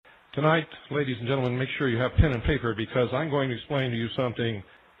Tonight, ladies and gentlemen, make sure you have pen and paper because I'm going to explain to you something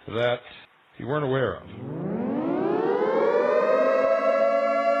that you weren't aware of.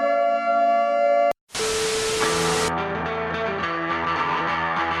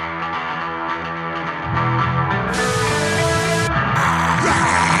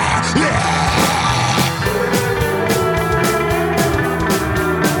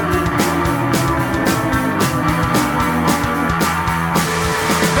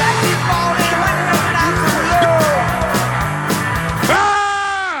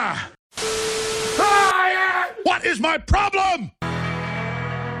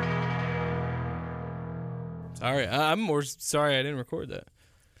 I'm more sorry I didn't record that.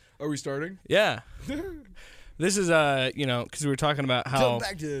 Are we starting? Yeah. This is, because we were talking about how... Come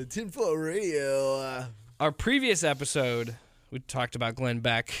back to Tinfoil Radio. Our previous episode, we talked about Glenn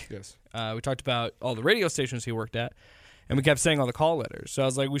Beck. Yes. We talked about all the radio stations he worked at, and we kept saying all the call letters. So I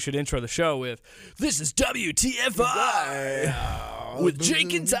was like, we should intro the show with, "This is WTFI with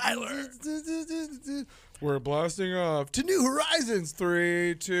Jake and Tyler." We're blasting off to New Horizons.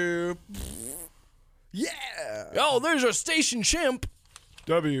 3, 2... Yeah! Oh, there's our station chimp.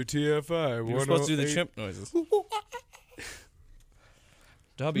 WTFI. You're supposed to do the chimp noises.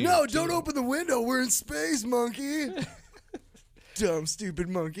 No, don't open the window. We're in space, monkey. Dumb, stupid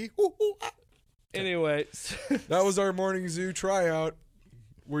monkey. Anyway. That was our morning zoo tryout.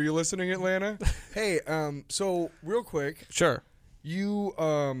 Were you listening, Atlanta? Hey, so real quick. Sure. You,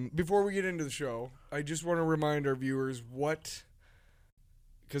 before we get into the show, I just want to remind our viewers what...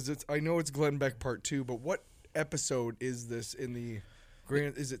 Because I know it's Glenn Beck Part 2, but what episode is this in the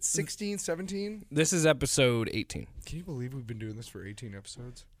grand? Is it 16, 17? This is episode 18. Can you believe we've been doing this for 18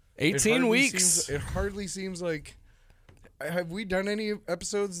 episodes? 18 weeks. It hardly seems like... Have we done any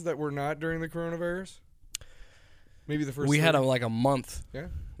episodes that were not during the coronavirus? Maybe the first... We had a month. Yeah?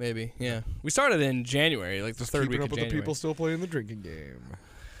 Maybe, yeah. We started in January, like the third week of Keeping up with January. the people still playing the drinking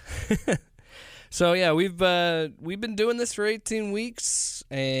game. So yeah, we've been doing this for 18 weeks,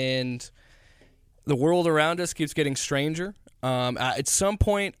 and the world around us keeps getting stranger. At some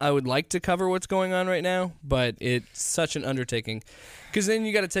point, I would like to cover what's going on right now, but it's such an undertaking, because then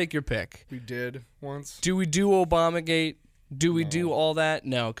you got to take your pick. We did once. Do we do Obamagate? Do we do all that?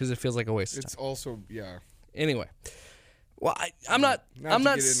 No, because it feels like a waste of time. It's also, yeah. Anyway, well, I'm not get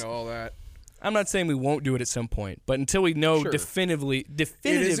into all that. I'm not saying we won't do it at some point, but until we know definitively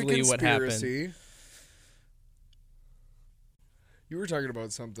what happened. You were talking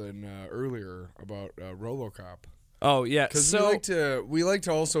about something earlier about RoboCop. Oh yeah, because we like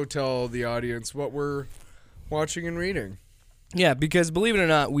to also tell the audience what we're watching and reading. Yeah, because believe it or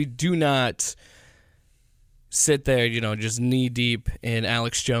not, we do not sit there, just knee deep in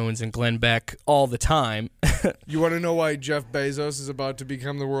Alex Jones and Glenn Beck all the time. You want to know why Jeff Bezos is about to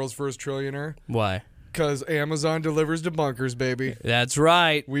become the world's first trillionaire? Why? Because Amazon delivers to bunkers, baby. That's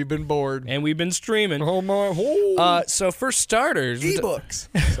right. We've been bored. And we've been streaming. Oh, my. Oh. So for starters... E-books.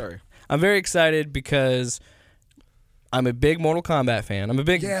 Sorry. I'm very excited because I'm a big Mortal Kombat fan. I'm a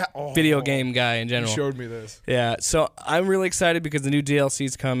big video game guy in general. You showed me this. Yeah, so I'm really excited because the new DLC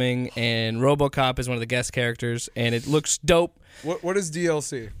is coming, and RoboCop is one of the guest characters, and it looks dope. What is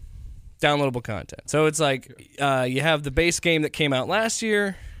DLC? Downloadable content. So it's like you have the base game that came out last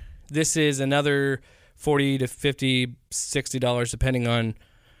year. This is another $40 to $50, $60, depending on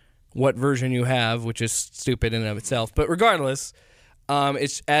what version you have, which is stupid in and of itself. But regardless,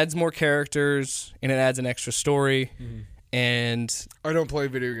 it adds more characters, and it adds an extra story. Mm-hmm. And I don't play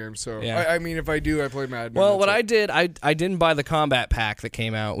video games, so... Yeah. I mean, if I do, I play Madden. Well, what I did, I didn't buy the combat pack that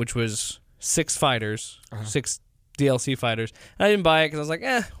came out, which was 6 fighters, 6 DLC fighters. And I didn't buy it because I was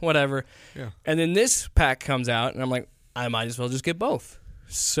like, whatever. Yeah. And then this pack comes out, and I'm like, I might as well just get both.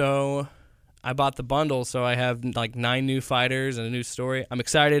 So I bought the bundle, so I have like 9 new fighters and a new story. I'm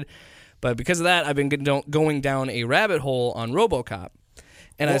excited, but because of that, I've been going down a rabbit hole on RoboCop,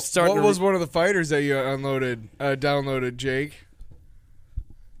 and I started. What was one of the fighters that you downloaded, Jake?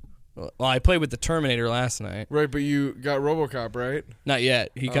 Well, I played with the Terminator last night. Right, but you got RoboCop, right? Not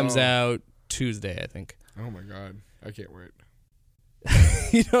yet. He comes out Tuesday, I think. Oh my god, I can't wait.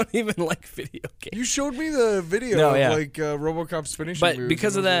 You don't even like video games. You showed me the video of RoboCop's finishing moves. But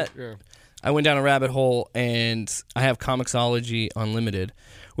because of that, I went down a rabbit hole, and I have Comixology Unlimited,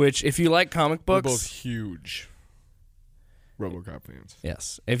 which if you like comic books... We're both huge RoboCop fans.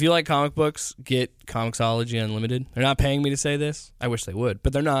 Yes. If you like comic books, get Comixology Unlimited. They're not paying me to say this. I wish they would,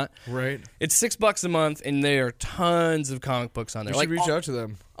 but they're not. Right. It's $6 a month, and there are tons of comic books on there. You should reach out to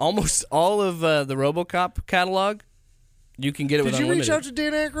them. Almost all of the RoboCop catalog, you can get it with Unlimited. Did you reach out to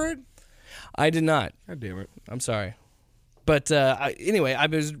Dan Aykroyd? I did not. God damn it. I'm sorry. But anyway, I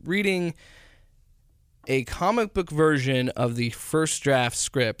was reading a comic book version of the first draft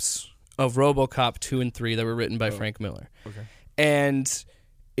scripts of RoboCop 2 and 3 that were written by Frank Miller. Okay. And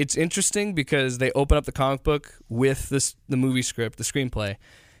it's interesting because they open up the comic book with the movie script, the screenplay,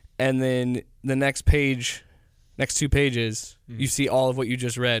 and then the next 2 pages, you see all of what you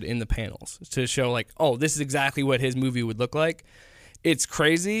just read in the panels to show like, oh, this is exactly what his movie would look like. It's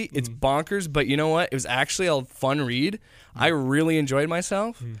crazy, it's bonkers, but you know what? It was actually a fun read. I really enjoyed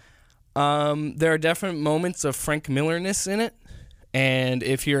myself. There are definite moments of Frank Miller-ness in it, and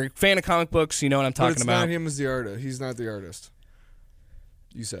if you're a fan of comic books, you know what I'm talking but it's about. not him as the artist. He's not the artist.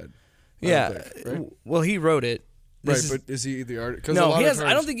 You said. Yeah. Right? Well, he wrote it. But is he the artist? No, he has.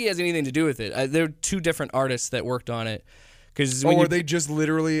 I don't think he has anything to do with it. There are 2 different artists that worked on it. Are they just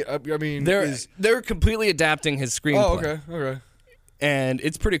literally? I mean, they're completely adapting his screenplay. Oh, okay. And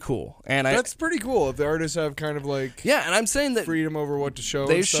it's pretty cool. And that's pretty cool if the artists have kind of like and I'm saying that freedom over what to show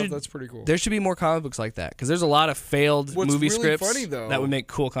and stuff. That's pretty cool. There should be more comic books like that because there's a lot of failed movie really scripts funny, though, that would make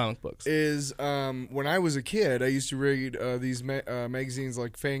cool comic books. Is when I was a kid, I used to read these magazines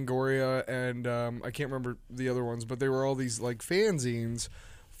like Fangoria and I can't remember the other ones, but they were all these like fanzines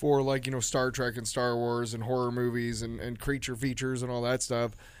for like, you know, Star Trek and Star Wars and horror movies and creature features and all that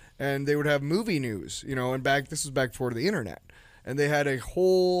stuff. And they would have movie news, you know, and this was back before the internet. And they had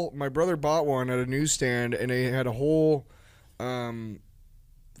my brother bought one at a newsstand, and they had a whole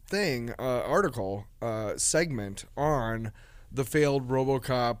article, segment on the failed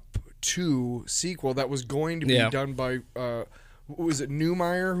RoboCop 2 sequel that was going to be done by, was it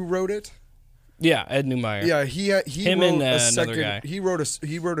Neumeier who wrote it? Yeah, Ed Neumeier. Yeah, he Him wrote and a second. another guy. He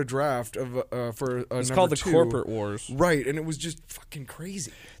wrote a draft of for It's number called the 2. Corporate Wars. Right, and it was just fucking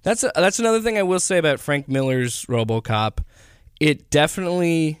crazy. That's another thing I will say about Frank Miller's RoboCop. It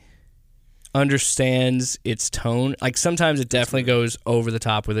definitely understands its tone. Like sometimes it definitely goes over the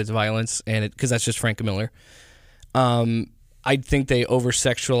top with its violence, and because that's just Frank Miller. I think they over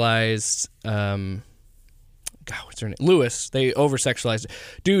sexualized. What's her name? Lewis. They over sexualized it.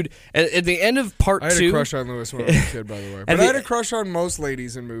 Dude. At the end of part 2, I had a crush on Lewis when I was a kid, by the way. But I had a crush on most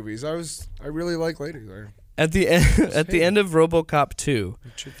ladies in movies. I really like ladies. At the end of RoboCop 2,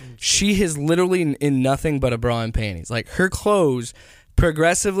 she is literally in nothing but a bra and panties. Like her clothes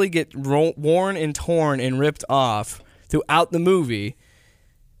progressively get worn and torn and ripped off throughout the movie,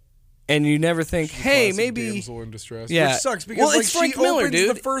 and you never think, "Hey, maybe." Damsel in distress. Yeah, which sucks because it's Frank she Miller, opens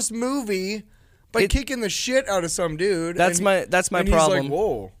dude. the first movie by kicking the shit out of some dude. That's my and problem. He's like,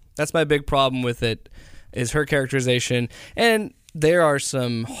 whoa. That's my big problem with it, is her characterization. And there are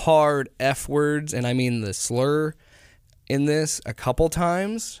some hard F words, and I mean the slur in this a couple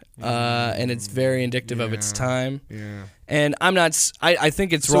times, and it's very indicative of its time. Yeah. And I'm not. I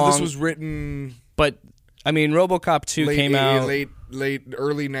think it's wrong. So this was written, but I mean, RoboCop 2 came out early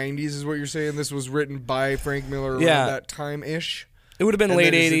 '90s, is what you're saying. This was written by Frank Miller around that time ish. It would have been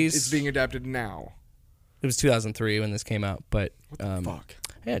late '80s. It's being adapted now. It was 2003 when this came out, but what the fuck?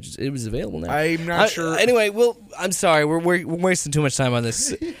 Yeah, it was available now. I'm not sure. Anyway, I'm sorry, we're wasting too much time on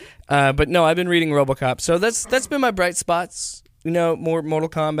this. But no, I've been reading RoboCop, so that's been my bright spots. You know, more Mortal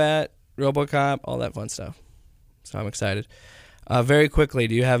Kombat, RoboCop, all that fun stuff. So I'm excited. Very quickly,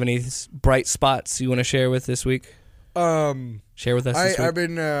 do you have any bright spots you want to share with this week? Share with us this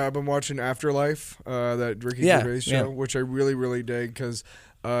week? I've been watching Afterlife, that Ricky Gervais show, which I really, really dig because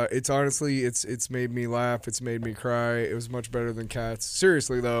it's honestly it's made me laugh, it's made me cry. It was much better than Cats.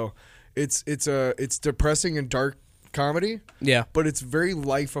 Seriously though, it's depressing and dark comedy. Yeah, but it's very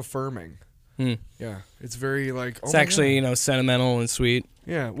life affirming. Yeah, it's very like it's actually sentimental and sweet.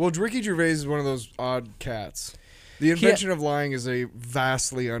 Yeah, well, Ricky Gervais is one of those odd cats. The Invention of Lying is a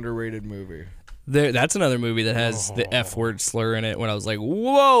vastly underrated movie. That's another movie that has the F word slur in it. When I was like,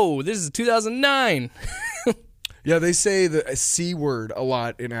 "Whoa, this is 2009." Yeah, they say the C word a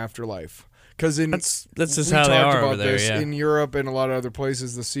lot in Afterlife because that's just how they are over there. Yeah. In Europe and a lot of other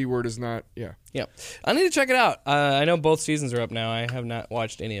places, the C word is not. Yeah. Yeah, I need to check it out. I know both seasons are up now. I have not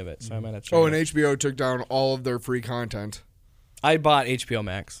watched any of it, so I might have to check it out. And HBO took down all of their free content. I bought HBO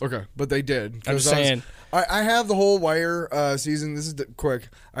Max. Okay, but they did. I'm just saying. I have the whole Wire season. This is quick.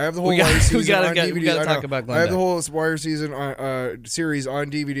 I have the whole Wire season on DVD. We gotta talk about Glenn I have Beck. the whole Wire season series on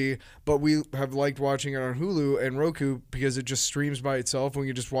DVD, but we have liked watching it on Hulu and Roku because it just streams by itself and we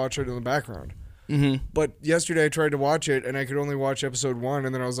can just watch it in the background. Mm-hmm. But yesterday I tried to watch it and I could only watch episode 1,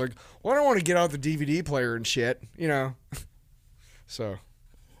 and then I was like, well, I don't want to get out the DVD player and shit, you know. So.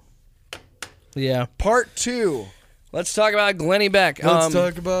 Yeah. Part 2. Let's talk about Glenny Beck. Let's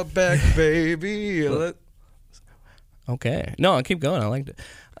talk about Beck, baby. Okay. No, I'll keep going. I liked it.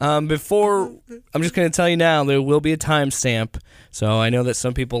 Before, I'm just going to tell you now, there will be a timestamp. So I know that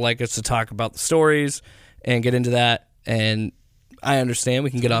some people like us to talk about the stories and get into that, and I understand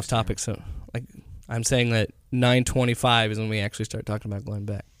we can get off topic. So, like, I'm saying that 9:25 is when we actually start talking about Glenn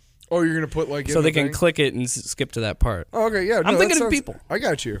Beck. Oh, you're gonna put like so they can click it and skip to that part. Oh, okay, yeah. I'm thinking of people. I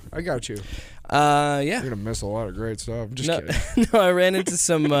got you. Yeah. You're gonna miss a lot of great stuff. I'm just kidding. No, I ran into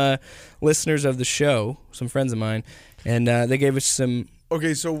some listeners of the show, some friends of mine, and they gave us some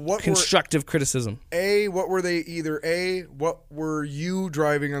Okay, so what constructive criticism. What were they what were you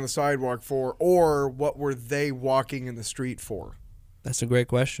driving on the sidewalk for, or what were they walking in the street for? That's a great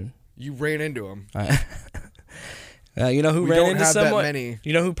question. You ran into them. You know who We ran don't into have that someone? many.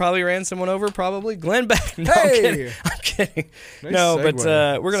 You know who probably ran someone over? Probably Glenn Beck. No, Hey! I'm kidding. Nice No, segue.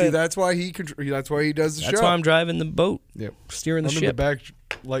 but we're gonna. See, that's why he does the show. That's why I'm driving the boat, Yep. steering the I'm in ship. the back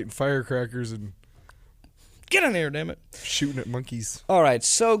lighting firecrackers and Get in there, damn it! shooting at monkeys. All right,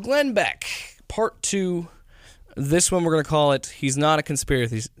 so Glenn Beck, part 2. This one we're gonna call it. He's not a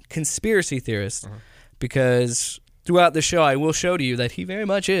conspiracy theorist, because throughout the show I will show to you that he very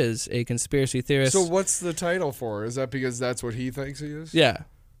much is a conspiracy theorist. So what's the title for? Is that because that's what he thinks he is? Yeah.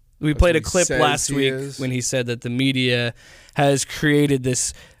 We That's played a what he clip says last he week is. when he said that the media has created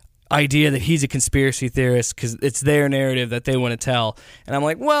this idea that he's a conspiracy theorist because it's their narrative that they want to tell. And I'm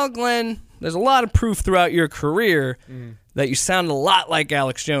like, well, Glenn, there's a lot of proof throughout your career that you sound a lot like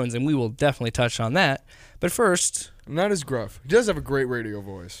Alex Jones, and we will definitely touch on that. But first, Not as gruff. He does have a great radio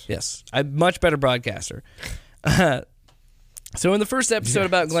voice. yes, I'm a much better broadcaster. So in the first episode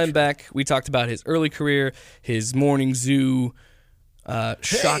about Glenn Beck, we talked about his early career, his morning zoo, shock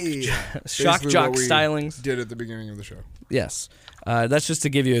Basically jock what we stylings. did at the beginning of the show. Yes. That's just to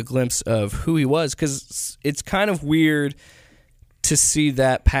give you a glimpse of who he was, because it's kind of weird to see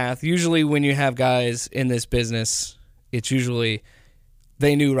that path. Usually when you have guys in this business, it's usually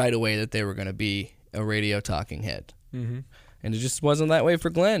they knew right away that they were going to be a radio talking head. Mm-hmm. And it just wasn't that way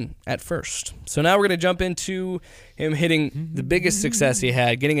for Glenn at first. So now we're going to jump into him hitting the biggest success he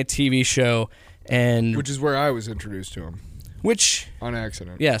had, getting a TV show, and Which is where I was introduced to him which, on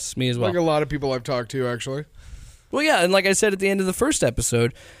accident. yes, me as well. Like a lot of people I've talked to, actually. Well, yeah, and like I said at the end of the first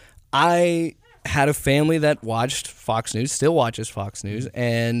episode, I had a family that watched Fox News, still watches Fox News,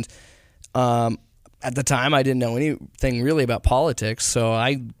 and at the time I didn't know anything really about politics, so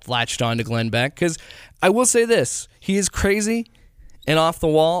I latched on to Glenn Beck, because I will say this, he is crazy and off the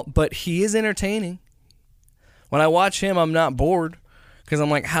wall, but he is entertaining. When I watch him, I'm not bored, because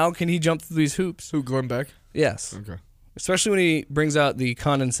I'm like, how can he jump through these hoops? Who, Glenn Beck? Yes. Okay. Especially when he brings out the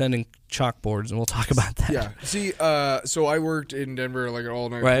condescending chalkboards, and we'll talk about that. Yeah. See, so I worked in Denver, like an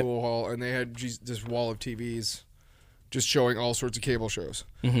all-night Right. pool hall, and they had this wall of TVs just showing all sorts of cable shows.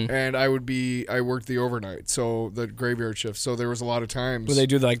 Mm-hmm. And I worked the overnight, so the graveyard shift. So there was a lot of times. Where they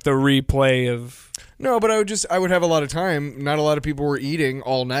do like the replay of... No, but I would have a lot of time. Not a lot of people were eating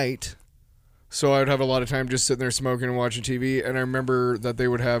all night. So I would have a lot of time just sitting there smoking and watching TV. And I remember that they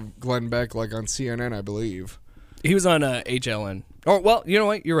would have Glenn Beck like on CNN, I believe. He was on HLN. Oh, well, you know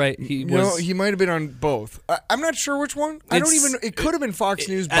what? You're right. He might have been on both. I'm not sure which one. I don't even. It could have been Fox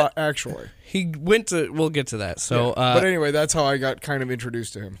News, but actually. He went to... We'll get to that. So, but anyway, that's how I got kind of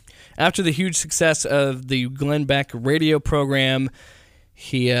introduced to him. after the huge success of the Glenn Beck radio program,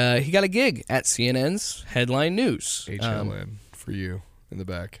 he got a gig at CNN's Headline News. HLN for you in the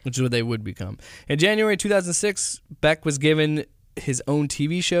back. Which is what they would become. In January 2006, Beck was given his own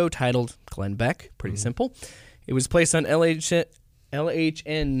TV show titled Glenn Beck. Pretty simple. It was placed on LHN.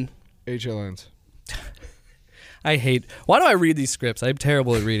 HLNs. Why do I read these scripts? I'm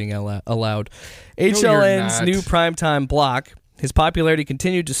terrible at reading aloud. you're HLN's not. new primetime block. His popularity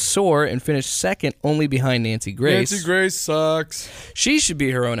continued to soar and finished second only behind Nancy Grace. Nancy Grace sucks. She should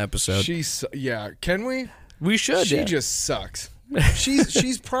be her own episode. Can we? We should. She yeah. just sucks.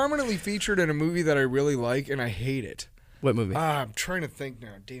 She's prominently featured in a movie that I really like, and I hate it. What movie? I'm trying to think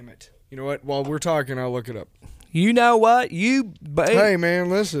now. Damn it. You know what? While we're talking, I'll look it up. You know what? Hey, man,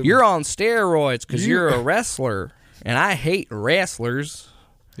 listen. You're on steroids because you're a wrestler, and I hate wrestlers.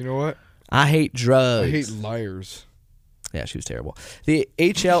 You know what? I hate drugs. I hate liars. Yeah, she was terrible. The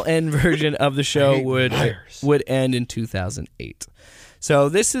HLN version of the show would end in 2008. So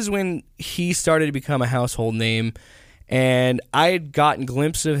this is when he started to become a household name, and I had gotten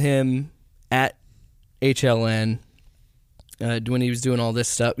glimpses of him at HLN when he was doing all this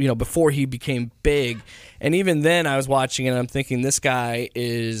stuff, before he became big. And even then I was watching it and I'm thinking, this guy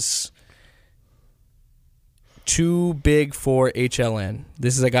is too big for HLN.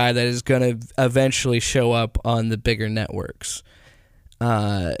 This is a guy that is going to eventually show up on the bigger networks.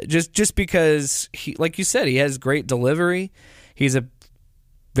 Just because he, like you said, he has great delivery. He's a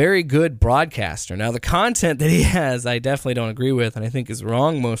very good broadcaster. Now, the content that he has, I definitely don't agree with, and I think is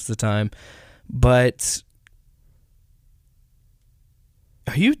wrong most of the time. But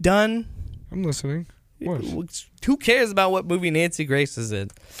are you done? I'm listening. What? Who cares about what movie Nancy Grace is in?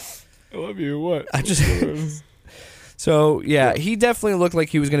 I love you. What? I just. So yeah, he definitely looked like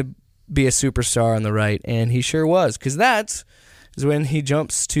he was going to be a superstar on the right, and he sure was. Because that is when he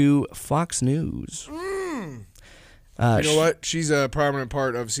jumps to Fox News. You know what? She's a prominent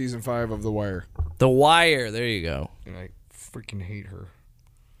part of season 5 of The Wire. The Wire. There you go. And I freaking hate her.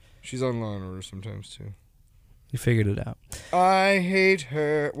 She's on Law and Order sometimes too. You figured it out. I hate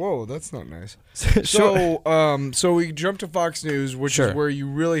her. Whoa, that's not nice. So we jump to Fox News, which is where you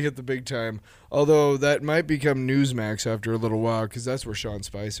really hit the big time. Although that might become Newsmax after a little while, because that's where Sean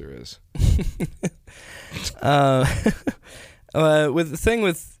Spicer is. With the thing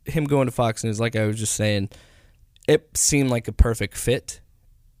with him going to Fox News, like I was just saying, it seemed like a perfect fit,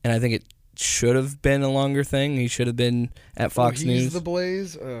 and I think it should have been a longer thing. He should have been at Fox News. He's the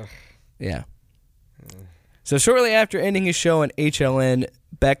Blaze? Ugh. Yeah. So shortly after ending his show on HLN,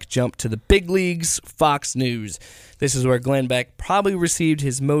 Beck jumped to the big leagues, Fox News. This is where Glenn Beck probably received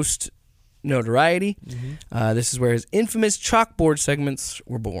his most notoriety. Mm-hmm. This is where his infamous chalkboard segments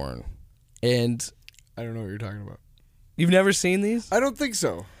were born. And I don't know what you're talking about. You've never seen these? I don't think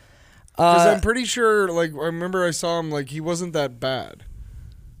so. Because I'm pretty sure, like, I remember I saw him, like, he wasn't that bad.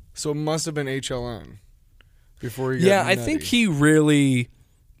 So it must have been HLN before he got Yeah, nutty. I think he really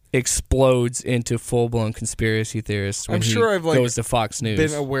explodes into full-blown conspiracy theorist when I've goes to Fox News.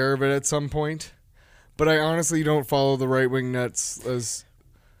 Been aware of it at some point, but I honestly don't follow the right-wing nuts as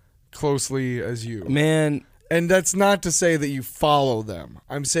closely as you. Man. And that's not to say that you follow them.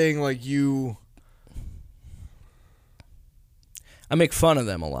 I'm saying, like, you... I make fun of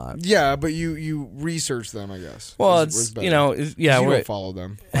them a lot. Yeah, but you research them, I guess. Well, it's, you know, yeah. You don't follow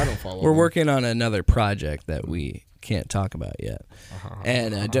them. I don't follow them. We're working on another project that we can't talk about yet.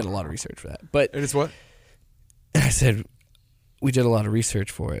 And I did a lot of research for that. But and it's what? I said we did a lot of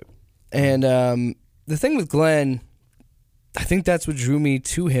research for it. And the thing with Glenn, I think that's what drew me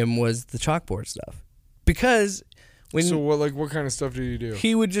to him was the chalkboard stuff. Because when So what kind of stuff did you do?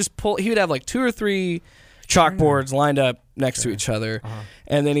 he would have like 2 or 3 chalkboards lined up next to each other,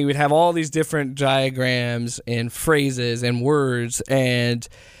 and then he would have all these different diagrams and phrases and words. And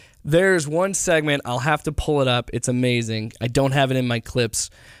there's one segment, I'll have to pull it up, it's amazing. I don't have it in my clips,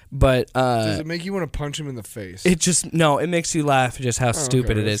 but does it make you want to punch him in the face? It makes you laugh just how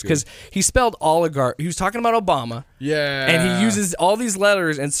stupid it is, because he spelled oligarch. He was talking about Obama, and he uses all these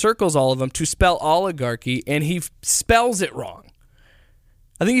letters and circles all of them to spell oligarchy, and he spells it wrong.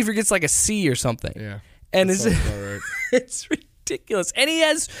 I think he forgets like a C or something. Yeah. And right. it's ridiculous. And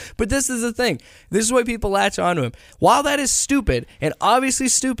but this is the thing. This is why people latch onto him. While that is stupid, and obviously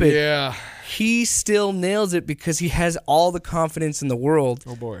stupid, yeah, he still nails it because he has all the confidence in the world.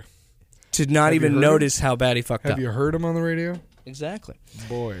 Oh boy. To not even notice how bad he fucked up. Have you heard him on the radio? Exactly.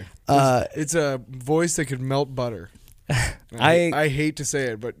 Boy. It's a voice that could melt butter. I hate to say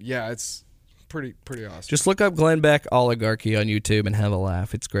it, but yeah, it's pretty awesome. Just look up Glenn Beck oligarchy on YouTube and have a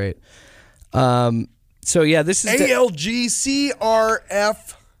laugh. It's great. So yeah, this is ALGCRFAHY.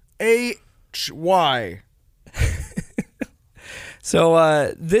 So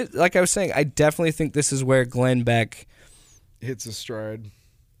like I was saying, I definitely think this is where Glenn Beck hits a stride.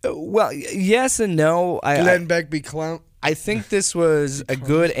 Well, yes and no. Glenn Beck be clown. I think this was a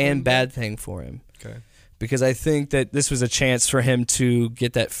good and bad thing for him. Okay. Because I think that this was a chance for him to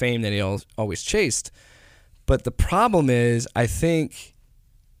get that fame that he always chased. But the problem is, I think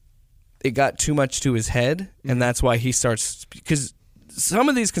it got too much to his head, and that's why he starts... Because some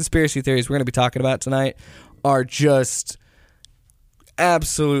of these conspiracy theories we're going to be talking about tonight are just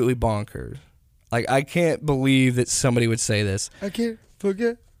absolutely bonkers. Like, I can't believe that somebody would say this. I can't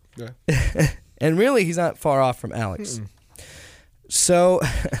forget. Yeah. And really, he's not far off from Alex. So...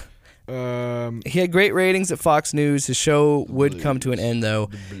 he had great ratings at Fox News. His show would come to an end, though,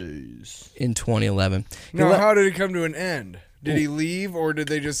 in 2011. Now, how did it come to an end? Did he leave, or did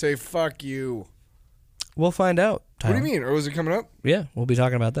they just say, fuck you? We'll find out, Tyler. What do you mean? Or was it coming up? Yeah, we'll be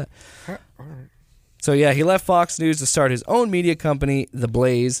talking about that. All right. So, yeah, he left Fox News to start his own media company, The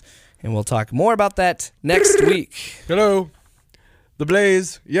Blaze, and we'll talk more about that next week. Hello. The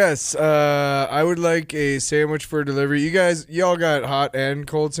Blaze. Yes, I would like a sandwich for delivery. Y'all got hot and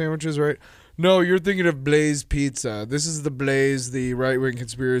cold sandwiches, right? No, you're thinking of Blaze Pizza. This is The Blaze, the right-wing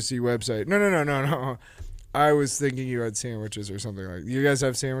conspiracy website. No. I was thinking you had sandwiches or something like that. You guys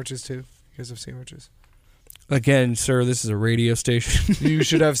have sandwiches, too? You guys have sandwiches? Again, sir, this is a radio station. You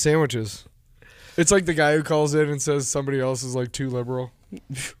should have sandwiches. It's like the guy who calls in and says somebody else is, like, too liberal.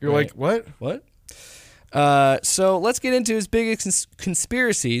 You're like, what? What? So let's get into his biggest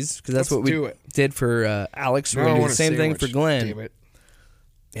conspiracies, because that's Let's what do we it. did for Alex. We're Now I going to do want the a same thing sandwich. for Glenn. Damn it.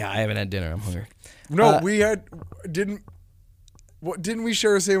 Yeah, I haven't had dinner. I'm hungry. No, didn't we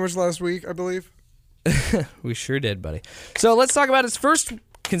share a sandwich last week, I believe? We sure did, buddy. So let's talk about his first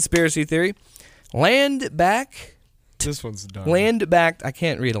conspiracy theory. Land-backed. This one's done. Land-backed. I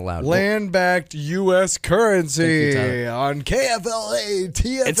can't read aloud. Land-backed U.S. currency Thank you, on KFLA,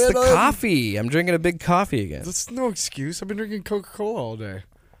 TFNN. It's the coffee. I'm drinking a big coffee again. That's no excuse. I've been drinking Coca-Cola all day.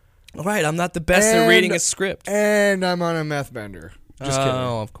 All right, I'm not the best at reading a script. And I'm on a meth bender. Just kidding.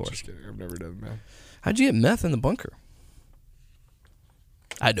 Oh, of course. Just kidding. I've never done meth. How'd you get meth in the bunker?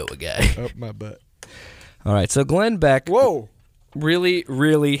 I know a guy. Up my butt. All right, so Glenn Beck Whoa. really,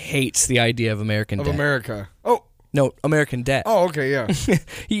 really hates the idea of American Of debt. America. Oh. No, American debt. Oh, okay, yeah.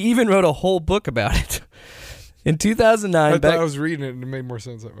 He even wrote a whole book about it. In 2009, I Beck, thought I was reading it and it made more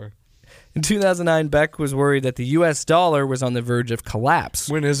sense that way. in 2009, Beck was worried that the U.S. dollar was on the verge of collapse.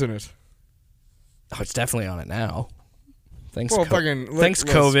 When isn't it? Oh, it's definitely on it now. Thanks, Well, thanks let's-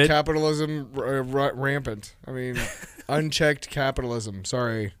 COVID. Capitalism rampant. I mean, unchecked capitalism.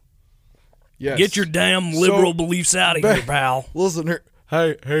 Sorry. Yes. Get your damn liberal beliefs out of here, pal. Listen here.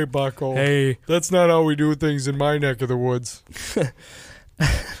 Hey, Bucko. Hey. That's not how we do things in my neck of the woods.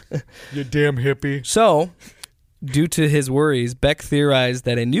 You damn hippie. So, due to his worries, Beck theorized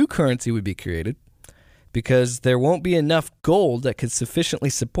that a new currency would be created. Because there won't be enough gold that could sufficiently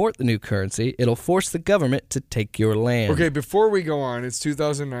support the new currency, it'll force the government to take your land. Okay, before we go on, it's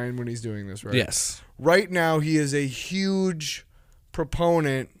 2009 when he's doing this, right? Yes. Right now, he is a huge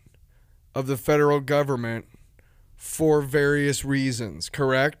proponent of the federal government for various reasons,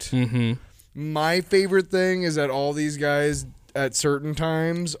 correct? Mm-hmm. My favorite thing is that all these guys at certain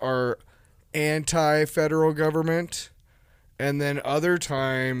times are anti-federal government, and then other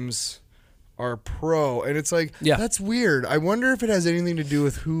times are pro. And it's like, Yeah. that's weird. I wonder if it has anything to do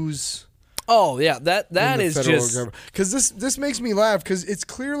with who's Oh, yeah, that is just... because this makes me laugh because it's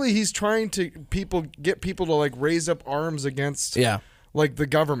clearly he's trying to get people to like raise up arms against Yeah. like the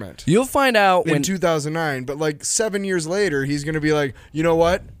government You'll find out in when... 2009, but like 7 years later he's going to be like, you know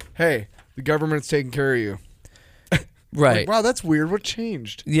what, hey, the government's taking care of you. Right. Like, wow, that's weird. What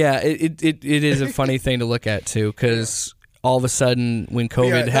changed? Yeah, it is a funny thing to look at, too, because... All of a sudden, when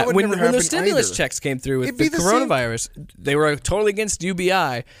COVID, that would when never the happen stimulus either. checks came through with It'd the be the same- coronavirus, they were totally against UBI.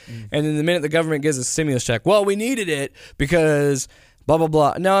 And then the minute the government gives a stimulus check, well, we needed it because blah, blah,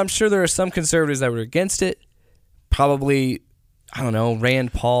 blah. Now, I'm sure there are some conservatives that were against it. Probably, I don't know,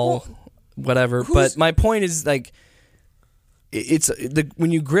 Rand Paul, whatever. But my point is, like, when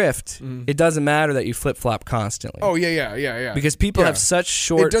you grift, it doesn't matter that you flip-flop constantly. Oh yeah. Because people Yeah. have such It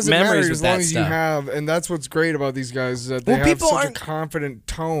short doesn't memories matter with as long that as stuff. you have, and that's what's great about these guys is that they Well, have people such a aren't- confident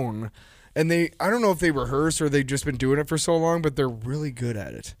tone, and I don't know if they rehearse or they've just been doing it for so long, but they're really good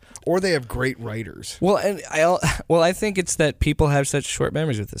at it, or they have great writers. Well, and I think it's that people have such short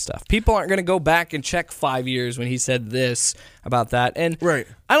memories with this stuff. People aren't going to go back and check 5 years when he said this about that, and Right.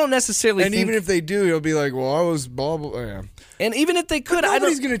 I don't necessarily. And think, even if they do, you'll be like, "Well, I was blah blah." Yeah. and even if they could, I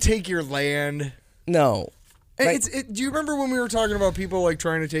Nobody's don't. gonna take your land. No, And Right. do you remember when we were talking about people like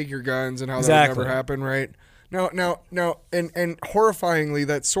trying to take your guns and how that Exactly. would never happen, right? Now, and horrifyingly,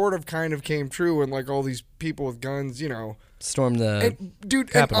 that sort of kind of came true when like all these people with guns, you know. storm the. And, dude, and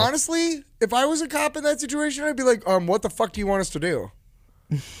Capitol. honestly, if I was a cop in that situation, I'd be like, what the fuck do you want us to do?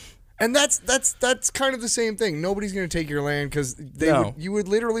 And that's kind of the same thing. Nobody's gonna take your land because No. you would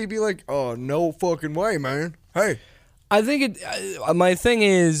literally be like, oh, no fucking way, man. Hey, I think my thing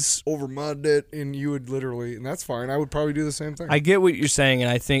is, over my debt, and you would literally, and that's fine. I would probably do the same thing. I get what you're saying,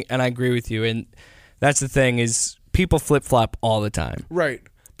 and I agree with you, and that's the thing is people flip flop all the time. Right.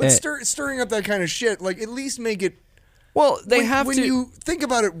 But Eh. stirring up that kind of shit, like at least make it. Well, they when, have when to. you think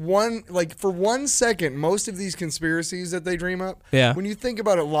about it, for 1 second, most of these conspiracies that they dream up. Yeah. When you think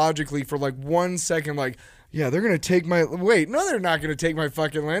about it logically, for like 1 second, like, yeah, they're gonna take my. Wait, no, they're not gonna take my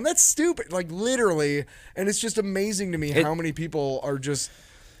fucking land. That's stupid. Like literally, and it's just amazing to me how many people are just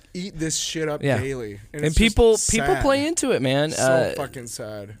eat this shit up Yeah. daily. and it's people just sad. play into it, man. So fucking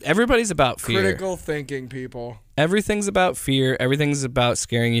sad. Everybody's about fear. Critical thinking, people. Everything's about fear. Everything's about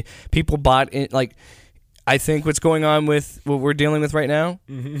scaring you. People bought in. Like, I think what's going on with what we're dealing with right now,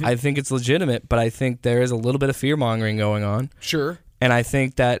 I think it's legitimate, but I think there is a little bit of fear mongering going on. Sure. And I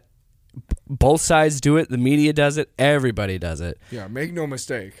think that both sides do it. The media does it. Everybody does it. Yeah. Make no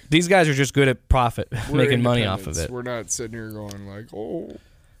mistake. These guys are just good at profit, We're making money off of independents. it. We're not sitting here going like, oh.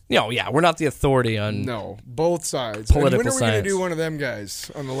 No, yeah, we're not the authority on. No, both sides. Political and when are we science. going to do one of them guys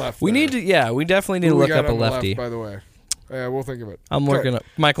on the left? We there? need to. Yeah, we definitely need to Who we look got up a on the lefty. left, by the way. Yeah, we'll think of it. I'm Okay. looking up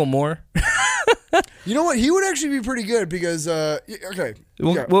Michael Moore. You know what? He would actually be pretty good because, okay.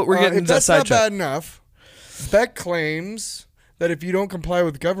 We're getting if that's not sidetracked. bad enough, Beck claims that if you don't comply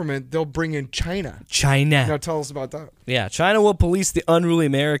with government, they'll bring in China. China. Now tell us about that. Yeah, China will police the unruly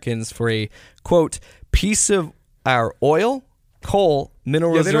Americans for a, quote, piece of our oil, coal,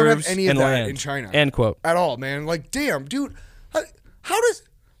 mineral Yeah, they don't have reserves, any of and that land. in China. End quote. At all, man. Like, damn, dude.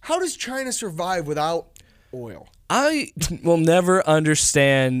 How does China survive without oil? I will never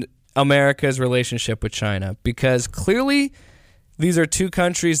understand America's relationship with China because clearly these are two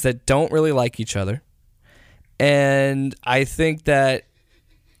countries that don't really like each other. And I think that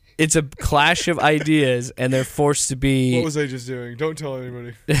it's a clash of ideas and they're forced to be... What was I just doing? Don't tell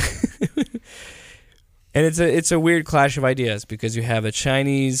anybody. And it's a weird clash of ideas because you have a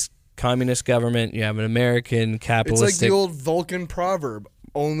Chinese communist government, you have an American It's capitalistic... like the old Vulcan proverb.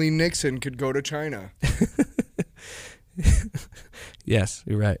 Only Nixon could go to China. Yes,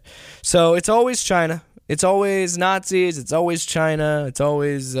 you're right. So it's always China. It's always Nazis. It's always China. It's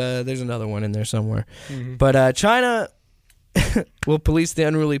always there's another one in there somewhere. Mm-hmm. But China will police the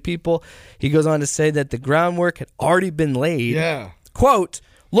unruly people. He goes on to say that the groundwork had already been laid. Yeah. Quote,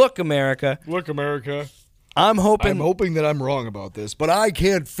 look, America, Look, America. I'm hoping... I'm hoping that I'm wrong about this, but I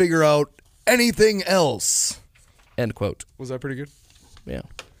can't figure out anything else. End quote. Was that pretty good? Yeah.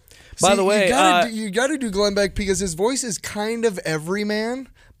 By the way... you gotta do Glenn Beck because his voice is kind of everyman,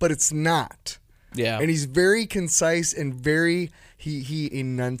 but it's not. yeah. And he's very concise and very... He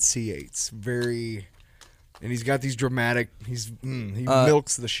enunciates very... And he's got these dramatic... he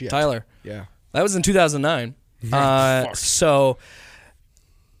milks the shit. Tyler, Yeah. that was in 2009. Fuck. So,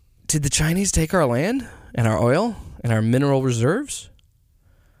 did the Chinese take our land and our oil and our mineral reserves?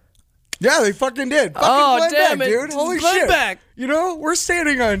 Yeah, they fucking did. Fucking Oh, Glenn damn Beck, it. dude. Holy Glenn shit. Beck. You know, we're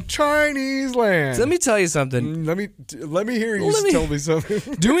standing on Chinese land. So let me tell you something. Let me hear you Let me- tell me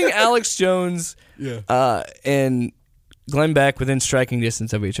something. Doing Alex Jones Yeah. and Glenn Beck within striking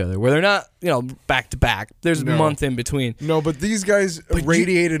distance of each other, where they're not, back to back. There's a No. month in between. No, but these guys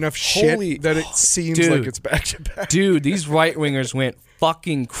radiate enough holy- shit that it seems dude. like it's back to back. Dude, these right wingers went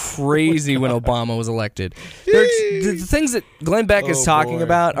fucking crazy when Obama was elected. The things that Glenn Beck is Oh, talking boy.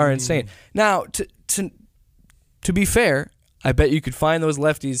 about are insane. Now, to be fair, I bet you could find those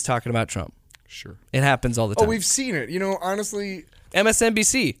lefties talking about Trump. Sure. It happens all the Oh, time. we've seen it. You know, honestly,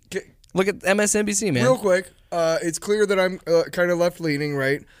 MSNBC. Look at MSNBC, man. real quick, it's clear that I'm kind of left leaning,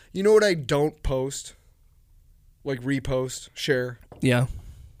 right? You know what I don't post? Like repost, share. Yeah.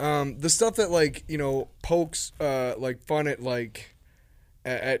 The stuff that pokes like fun at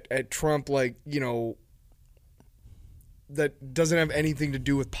at Trump, that doesn't have anything to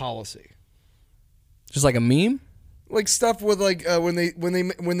do with policy. Just like a meme? Like stuff with when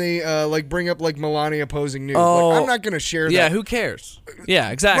they bring up like Melania posing nude. Oh. Like, I'm not gonna share that. Yeah, who cares? Yeah,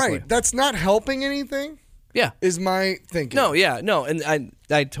 exactly. Right. That's not helping anything. Yeah. Is my thinking. No, and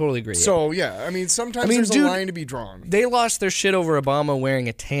I totally agree. So yeah, I mean sometimes there's dude, a line to be drawn. they lost their shit over Obama wearing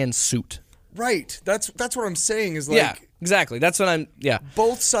a tan suit. Right. That's what I'm saying is Yeah, exactly. That's what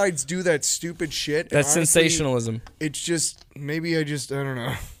both sides do that stupid shit. and That's honestly, sensationalism. It's just I don't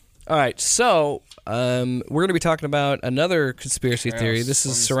know. All right, so we're going to be talking about another conspiracy theory. This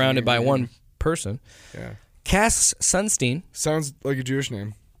is surrounded by one person. Yeah. Cass Sunstein. Sounds like a Jewish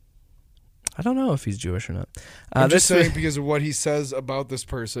name. I don't know if he's Jewish or not. I'm just this- saying because of what he says about this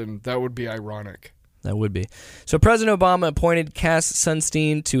person, that would be ironic. That would be. So President Obama appointed Cass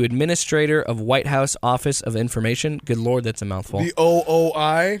Sunstein to Administrator of White House Office of Information. Good Lord, that's a mouthful. The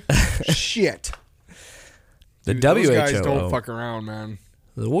OOI? Shit. The Dude, WHO. those guys don't fuck around, man.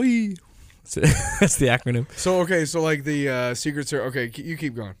 The WE. That's the acronym. So, okay, so like the Secret Service. Okay, you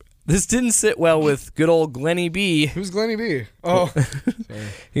keep going. This didn't sit well with good old Glenny B. Who's Glenny B? Oh. Sorry.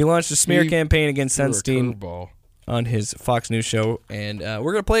 He launched a smear You- campaign against You're a Sunstein curveball. on his Fox News show, and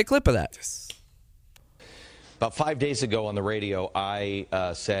we're going to play a clip of that. About 5 days ago on the radio, I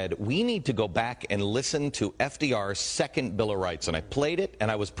said, we need to go back and listen to FDR's second Bill of Rights. And I played it, and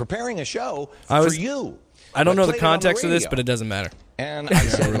I was preparing a show for you. I don't know the played it on context of this, radio. but it doesn't matter. And I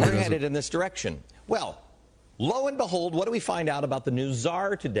said, we're headed in this direction. Well, lo and behold, what do we find out about the new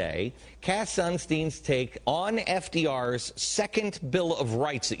czar today? Cass Sunstein's take on FDR's second Bill of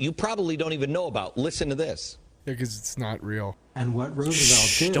Rights that you probably don't even know about. Listen to this. Yeah, because it's not real. And what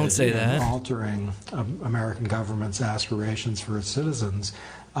Roosevelt did don't say in that. altering American government's aspirations for its citizens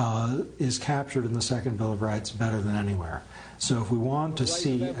is captured in the Second Bill of Rights better than anywhere. So if we want to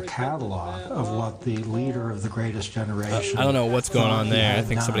see a catalog of what the leader of the greatest generation... I don't know what's going on thought he there. I had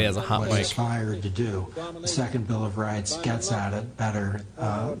think somebody done, has a hot was mic. inspired to do, the Second Bill of Rights gets at it better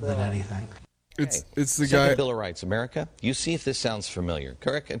than anything. It's the Second guy. Bill of Rights, America. You see if this sounds familiar.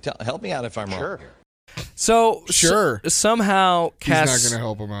 Correct? Help me out if I'm wrong. So Sure. Somehow He's not Cass going to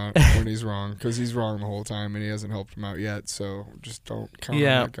help him out when he's wrong, because he's wrong the whole time, and he hasn't helped him out yet. So just don't count on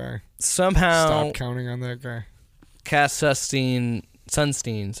that guy. somehow Stop counting on that guy. Cass Sunstein,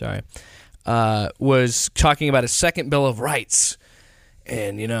 was talking about a second Bill of Rights.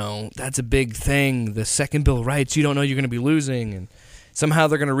 And, that's a big thing. The second Bill of Rights, you don't know you're going to be losing. And somehow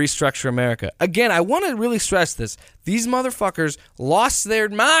they're going to restructure America. Again, I want to really stress this. These motherfuckers lost their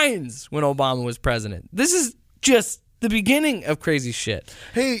minds when Obama was president. This is just the beginning of crazy shit.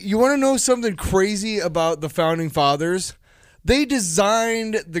 Hey, you want to know something crazy about the Founding Fathers? They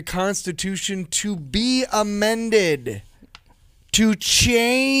designed the Constitution to be amended, to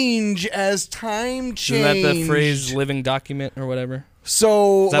change as time changed. Isn't that the phrase living document or whatever?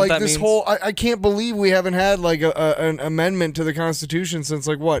 So, Is that what that this means? whole, I can't believe we haven't had like an amendment to the Constitution since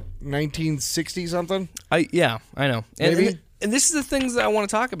 1960 something? Yeah, I know. Maybe. And this is the things that I want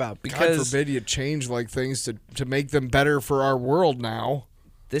to talk about God because forbid you change things to make them better for our world now.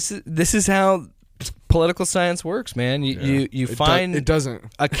 this is how political science works, man. You find it doesn't.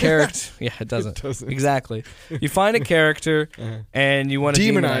 a character. Yeah, it doesn't. It doesn't. Exactly. You find a character and you want to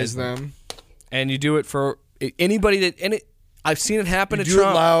Demonize them. and you do it for anybody I've seen it happen You to do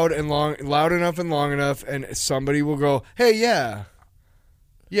Trump. it loud enough and long enough, and somebody will go, "Hey, yeah."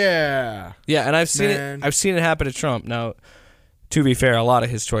 Yeah, and I've seen Man. it. I've seen it happen to Trump. Now, to be fair, a lot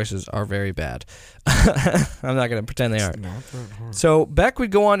of his choices are very bad. I'm not going to pretend they aren't. Not that hard. So Beck would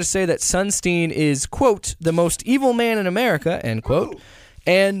go on to say that Sunstein is, quote, the most evil man in America, end quote,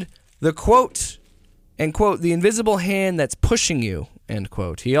 and the quote, end quote, the invisible hand that's pushing you, end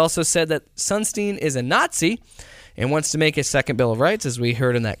quote. He also said that Sunstein is a Nazi and wants to make a second Bill of Rights, as we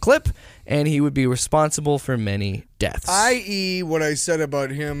heard in that clip, and he would be responsible for many deaths. I.e., what I said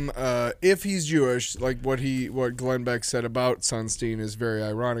about him, if he's Jewish, like what Glenn Beck said about Sunstein is very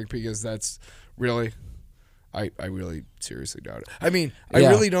ironic, because that's really, I really seriously doubt it. I mean, I Yeah.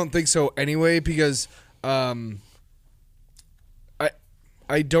 really don't think so anyway, because I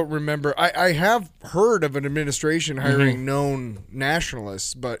don't remember. I have heard of an administration hiring known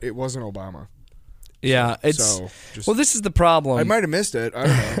nationalists, but it wasn't Obama. Yeah, So, just- well, this is the problem. I might have missed it. I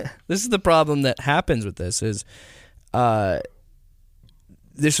don't know. This is the problem that happens with this is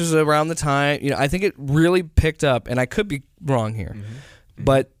this was around the time, I think it really picked up, and I could be wrong here,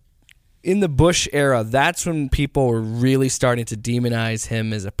 but in the Bush era, that's when people were really starting to demonize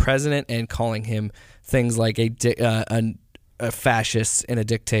him as a president and calling him things like a fascist and a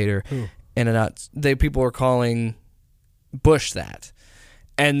dictator. And people were calling Bush that.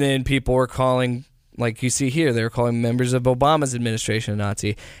 And then people were calling, like you see here, they were calling members of Obama's administration a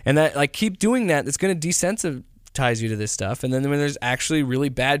Nazi. And that, keep doing that, it's going to desensitize you to this stuff. And then when there's actually really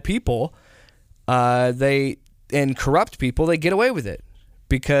bad people, and corrupt people, they get away with it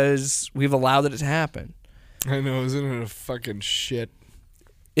because we've allowed it to happen. I know, isn't it a fucking shit?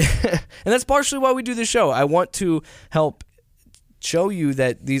 And that's partially why we do this show. I want to help show you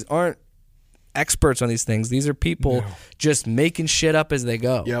that these aren't experts on these things. These are people just making shit up as they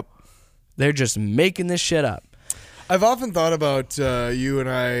go. Yep. They're just making this shit up. I've often thought about you and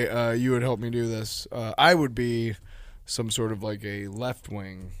I. You would help me do this. I would be some sort of like a left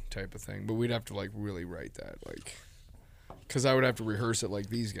wing type of thing, but we'd have to really write that, because I would have to rehearse it like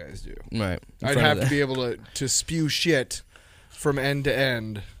these guys do. Right. I'd have to be able to spew shit from end to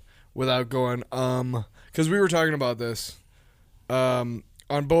end without going because we were talking about this on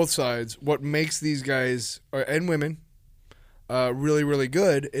both sides. What makes these guys and women really, really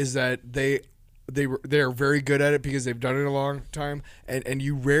good is that they're very good at it because they've done it a long time, and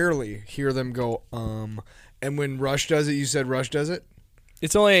you rarely hear them go And when Rush does it, you said Rush does it?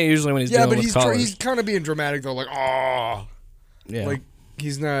 It's only usually when he's dealing with callers. He's kind of being dramatic though, Yeah. like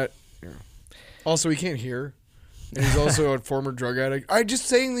he's not. Also, he can't hear, and he's also a former drug addict. I'm just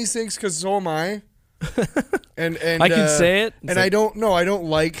saying these things because so am I. And I can say it. And I don't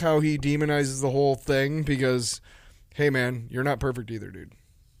like how he demonizes the whole thing because, hey man, you're not perfect either, dude.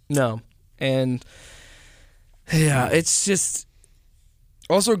 No. And yeah, it's just.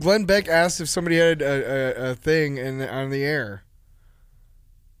 Also, Glenn Beck asked if somebody had a thing on the air.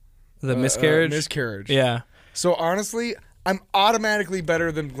 The miscarriage? Miscarriage. Yeah. So honestly, I'm automatically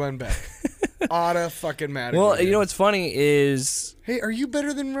better than Glenn Beck. Fucking-matically. Well, you know what's funny is. Hey, are you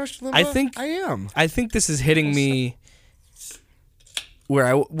better than Rush Limbaugh? I am. I think this is hitting me where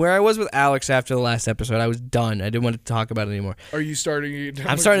I was with Alex after the last episode. I was done. I didn't want to talk about it anymore. Are you starting?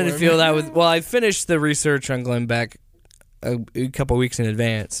 I'm starting to feel that with. Well, I finished the research on Glenn Beck a couple weeks in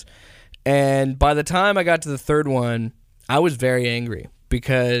advance, and by the time I got to the third one, I was very angry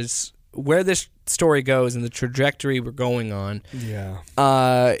because where this story goes and the trajectory we're going on,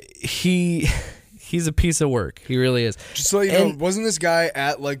 he's a piece of work. He really is. Just so you know, wasn't this guy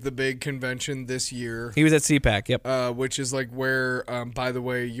at like the big convention this year? He was at CPAC, yep. Which is like where, by the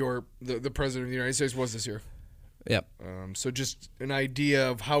way, the president of the United States was this year. Yep. So just an idea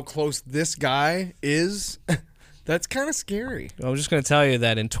of how close this guy is. That's kind of scary. I'm just going to tell you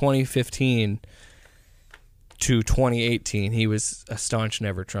that in 2015 to 2018, he was a staunch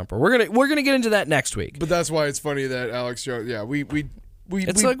never Trumper. We're gonna get into that next week. But that's why it's funny that Alex Jones. Yeah, we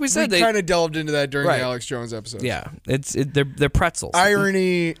like we said, kind of delved into that during Right. the Alex Jones episode. Yeah, they're pretzels.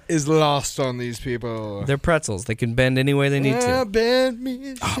 Irony is lost on these people. They're pretzels. They can bend any way they need to. Bend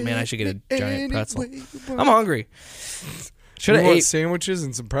me Oh man, I should get a giant pretzel. any way you I'm want. hungry. Should We have want ate sandwiches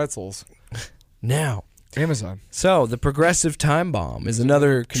and some pretzels. now. Amazon. So the progressive time bomb is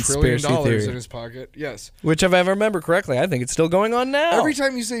another conspiracy $1 trillion theory. in his pocket. Yes. Which, if I remember correctly, I think it's still going on now. Every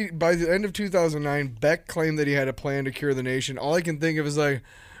time you say by the end of 2009, Beck claimed that he had a plan to cure the nation. All I can think of is like,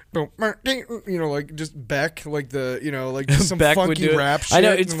 like just Beck, like just some Beck would funky do it. rap shit. I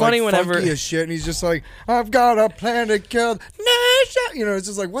know, it's and, funny like, whenever- funky as shit, and he's just like, I've got a plan to kill the nation. It's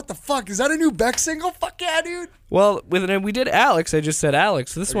just like, what the fuck? Is that a new Beck single? Fuck yeah, dude. Well, we did Alex. I just said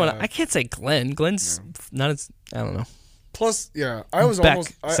Alex. This one, I can't say Glenn. Glenn's not as, I don't know. Plus, yeah, I was Beck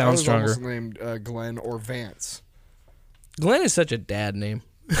almost I sounds was stronger. almost named Glenn or Vance. Glenn is such a dad name.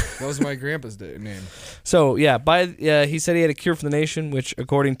 That was my grandpa's name. So, yeah, he said he had a cure for the nation, which,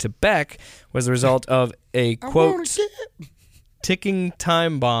 according to Beck, was the result of a, quote, ticking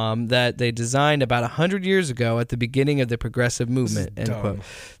time bomb that they designed about 100 years ago at the beginning of the progressive movement, end quote.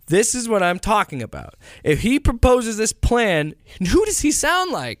 This is what I'm talking about. If he proposes this plan, who does he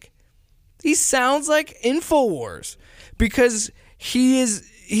sound like? He sounds like InfoWars, because he's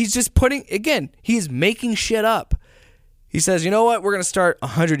just he's making shit up. He says, you know what, we're going to start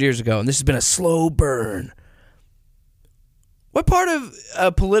 100 years ago, and this has been a slow burn. What part of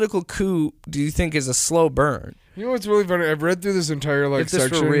a political coup do you think is a slow burn? You know what's really funny? I've read through this entire If this were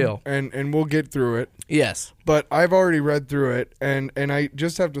section, real. and we'll get through it. Yes. But I've already read through it, and I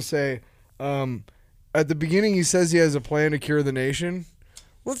just have to say, at the beginning he says he has a plan to cure the nation.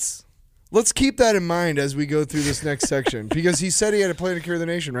 Let's keep that in mind as we go through this next section, because he said he had a plan to cure the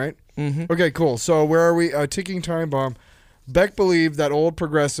nation, right? Mm-hmm. Okay, cool. So where are we? Ticking time bomb. Beck believed that old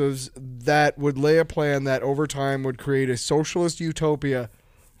progressives that would lay a plan that over time would create a socialist utopia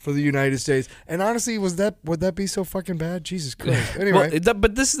for the United States. And honestly, would that be so fucking bad? Jesus Christ. Anyway.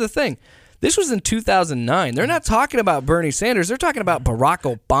 But this is the thing. This was in 2009. They're not talking about Bernie Sanders. They're talking about Barack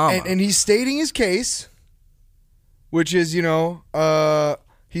Obama. And he's stating his case, which is, he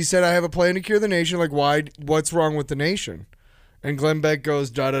said, I have a plan to cure the nation. Like, why? What's wrong with the nation? And Glenn Beck goes,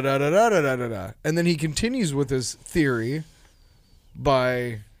 da-da-da-da-da-da-da-da. And then he continues with his theory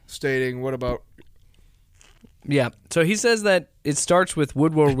by stating, what about... Yeah. So he says that it starts with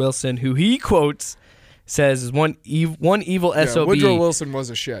Woodrow Wilson, who he quotes, says is one evil SOB. Woodrow Wilson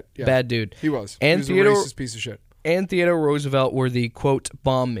was a shit. Yeah. Bad dude. He was. And he was a racist piece of shit. And Theodore Roosevelt were the, quote,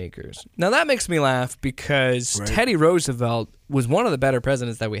 bomb makers. Now, that makes me laugh because Teddy Roosevelt was one of the better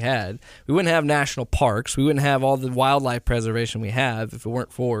presidents that we had. We wouldn't have national parks. We wouldn't have all the wildlife preservation we have if it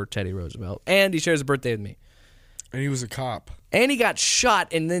weren't for Teddy Roosevelt. And he shares a birthday with me. And he was a cop. And he got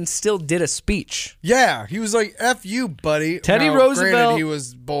shot and then still did a speech. Yeah, he was like, F you, buddy. Teddy now, Roosevelt... Granted, he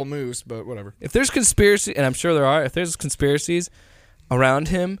was bull moose, but whatever. If there's conspiracy, and I'm sure there are, if there's conspiracies around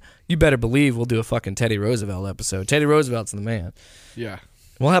him, you better believe we'll do a fucking Teddy Roosevelt episode. Teddy Roosevelt's the man. Yeah.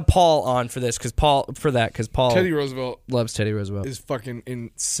 We'll have Paul on for this, because Paul Teddy Roosevelt loves Teddy Roosevelt. is fucking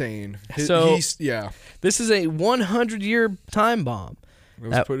insane. Yeah. This is a 100-year time bomb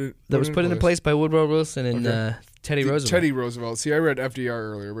that was put into place by Woodrow Wilson and Teddy Roosevelt. Teddy Roosevelt. See, I read FDR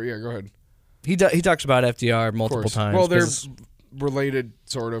earlier, but yeah, go ahead. He talks about FDR multiple times. Well, they're related,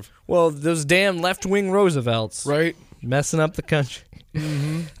 sort of. Well, those damn left-wing Roosevelts. Right. Messing up the country.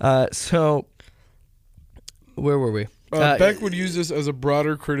 Mm-hmm. So, where were we? Beck would use this as a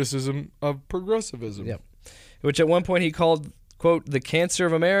broader criticism of progressivism. Yeah. Which at one point he called, quote, the cancer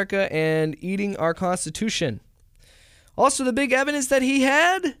of America and eating our Constitution. Also, the big evidence that he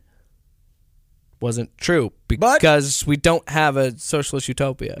had wasn't true because we don't have a socialist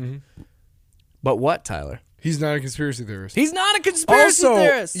utopia. Mm-hmm. But what, Tyler? He's not a conspiracy theorist. He's not a conspiracy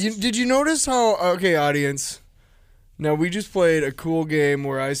theorist. Did you notice how, okay, audience, now we just played a cool game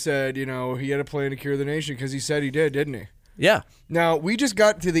where I said, he had a plan to cure the nation because he said he did, didn't he? Yeah. Now, we just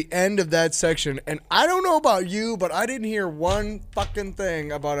got to the end of that section, and I don't know about you, but I didn't hear one fucking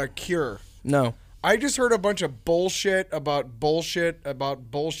thing about a cure. No. I just heard a bunch of bullshit about bullshit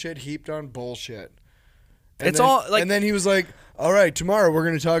heaped on bullshit. It's all like, and then he was like, all right, tomorrow we're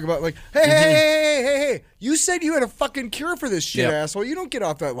going to talk about like, hey, you said you had a fucking cure for this shit, asshole. You don't get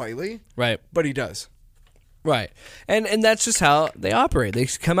off that lightly. right. But he does. Right. And that's just how they operate. They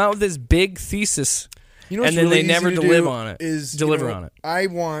come out with this big thesis, You know what's and then really they never easy to deliver do on it. is, Deliver you know, on it. I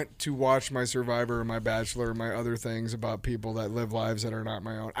want to watch my Survivor and my Bachelor and my other things about people that live lives that are not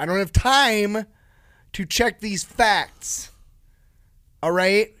my own. I don't have time to check these facts. All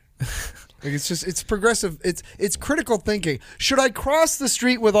right? Like it's progressive. It's critical thinking. Should I cross the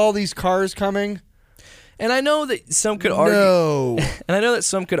street with all these cars coming? And I know that some could argue. No. And I know that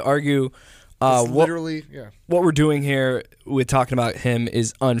some could argue Literally, yeah. what we're doing here with talking about him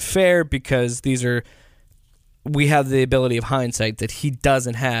is unfair because we have the ability of hindsight that he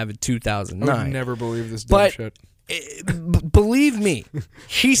doesn't have in 2009. I would never believe this dumb But shit. believe me,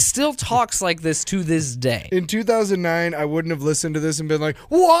 he still talks like this to this day. In 2009, I wouldn't have listened to this and been like,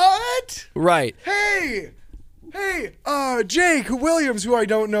 "What? Right. Hey, Jake Williams, who I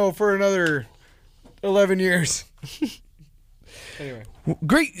don't know for another 11 years." Anyway,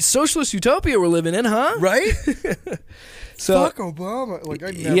 Great socialist utopia we're living in, huh? right? So, Fuck Obama. Like I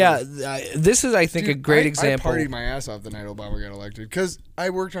never. yeah, this is, I think, a great I example. I partied my ass off the night Obama got elected because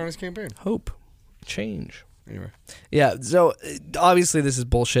I worked on his campaign. Hope, change. Anyway, Yeah, so obviously this is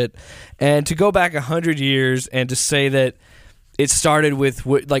bullshit. And to go back 100 years and to say that it started with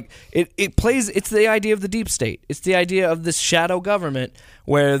it's the idea of the deep state. It's the idea of this shadow government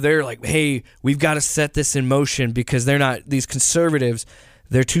where they're like, hey, we've got to set this in motion because they're not, these conservatives,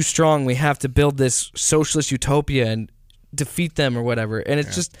 they're too strong. We have to build this socialist utopia and defeat them or whatever. And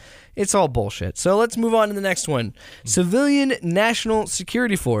it's it's all bullshit. So let's move on to the next one. Civilian National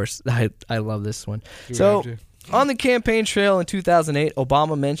Security Force. I love this one. So on the campaign trail in 2008,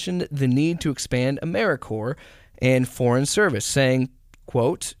 Obama mentioned the need to expand AmeriCorps and Foreign Service, saying,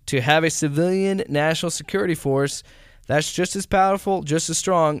 quote, to have a civilian national security force that's just as powerful, just as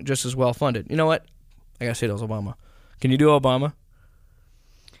strong, just as well funded. You know what? I gotta say that was Obama. Can you do Obama?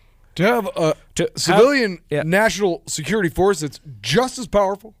 to have a civilian national security force that's just as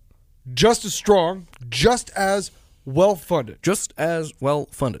powerful, just as strong, just as well funded. Just as well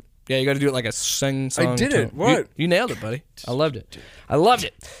funded. Yeah, you got to do it like a sing song. I did it. tone. What? You nailed it, buddy. I loved it. I loved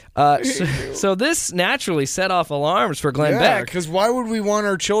it. So this naturally set off alarms for Glenn Yeah, Beck. because why would we want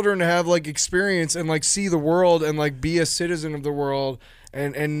our children to have like experience and like see the world and like be a citizen of the world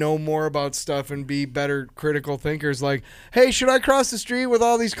and know more about stuff and be better critical thinkers? Like, hey, should I cross the street with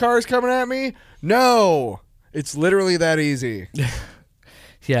all these cars coming at me? No, it's literally that easy.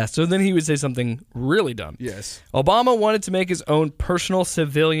 Yeah, so then he would say something really dumb. Yes. Obama wanted to make his own personal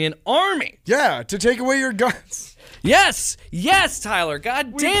civilian army. Yeah, to take away your guns. Yes, Tyler.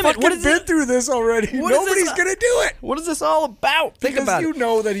 God damn it! We've been through this already. What is Nobody's this- gonna do it. What is this all about? Think Because about you it.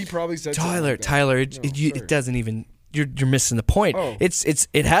 know that he probably said something like that. Tyler, No, it sorry. doesn't even. You're missing the point. Oh.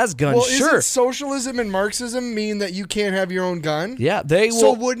 It has guns. Well, sure. isn't socialism and Marxism mean that you can't have your own gun? Yeah, they will.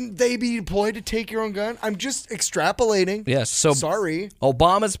 So wouldn't they be deployed to take your own gun? I'm just extrapolating. Yes. So Sorry.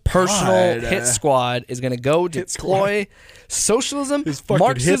 Obama's personal God. hit squad is going to go deploy socialism, These fucking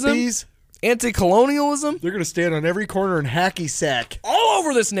Marxism, hippies. anti-colonialism They're going to stand on every corner in hacky sack. all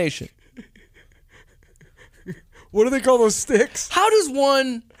over this nation. What do they call those sticks? How does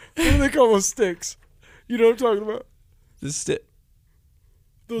one? What do they call those sticks? You know what I'm talking about?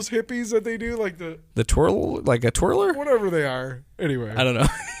 Those hippies that they do, like The twirl, like a twirler? whatever they are. Anyway. I don't know.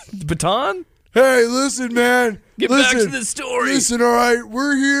 Baton? Hey, listen, man. Get back to the story. Listen, all right,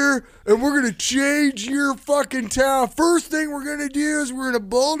 we're here and we're going to change your fucking town. First thing we're going to do is we're going to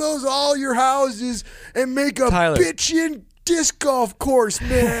bulldoze all your houses and make a Tyler. bitchin' disc golf course,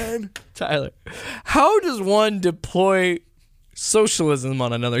 man. Tyler, how does one deploy socialism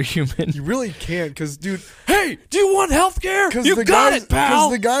on another human? You really can't because, dude, Hey, do you want health care? You the got guys, it, pal.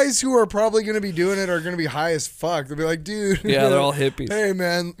 the guys who are probably going to be doing it are going to be high as fuck. They'll be like, dude. Yeah, they're all hippies. Hey,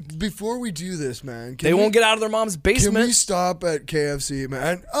 man, before we do this, man. They won't get out of their mom's Can basement. we stop at KFC,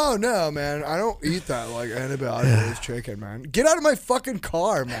 man? Oh, no, man. I don't eat that like antibiotic-based chicken, man. Get out of my fucking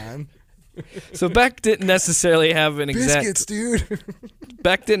car, man. So Beck didn't necessarily have an Biscuits, dude.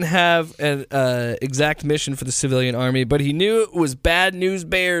 Beck didn't have an exact mission for the civilian army, but he knew it was bad news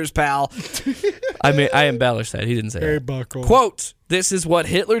bears, pal. I mean, I embellished that. He didn't say Hey, that. buckle. Quote, this is what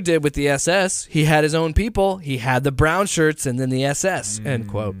Hitler did with the SS. He had his own people. He had the brown shirts and then the SS, end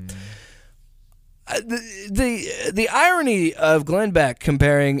quote. The irony of Glenn Beck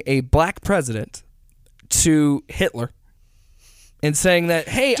comparing a black president to Hitler and saying that,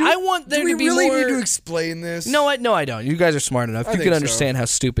 hey, I want there Do we to be really more... need to explain this? No, I don't. You guys are smart enough. You think can so. understand how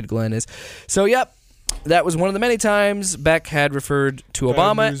stupid Glenn is. So, yep, that was one of the many times Beck had referred to Bad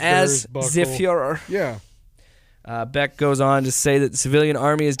Obama news as bears, the buckle. Führer. Yeah. Beck goes on to say that the civilian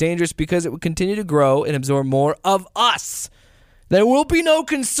army is dangerous because it would continue to grow and absorb more of us. There will be no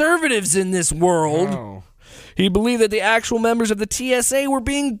conservatives in this world. Oh. He believed that the actual members of the TSA were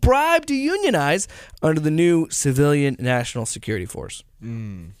being bribed to unionize under the new Civilian National Security Force.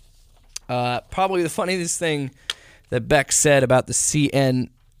 Probably the funniest thing that Beck said about the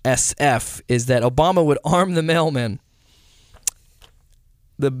CNSF is that Obama would arm the mailmen.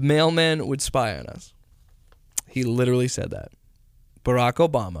 The mailmen would spy on us. He literally said that. Barack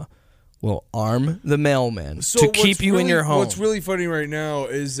Obama will arm the mailmen to keep you in your home. What's really funny right now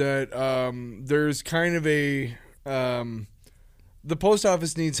is that there's kind of a... the post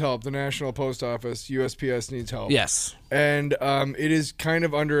office needs help. The National Post Office, USPS, needs help. Yes. And it is kind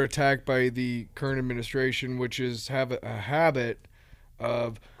of under attack by the current administration, which is have a habit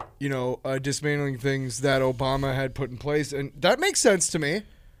of, dismantling things that Obama had put in place. And that makes sense to me.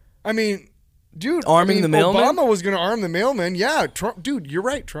 I mean... Dude, the mailman? Obama was going to arm the mailman. Yeah, Trump. Dude, you're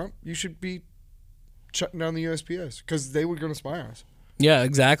right, Trump. You should be shutting down the USPS because they were going to spy on us. Yeah,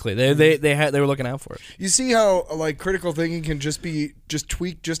 exactly. They were looking out for it. You see how critical thinking can just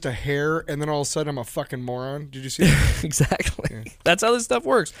tweak just a hair, and then all of a sudden I'm a fucking moron. Did you see that? Exactly. Yeah. That's how this stuff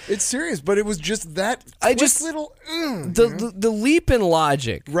works. It's serious, but it was just that. The leap in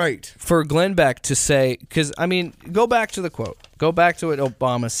logic, right, for Glenn Beck to say, because go back to the quote. Go back to what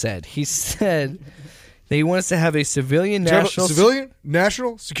Obama said. He said that he wants to have a civilian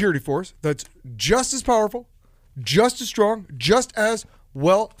national security force that's just as powerful, just as strong, just as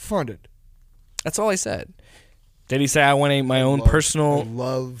well funded. That's all he said. Did he say I want my own personal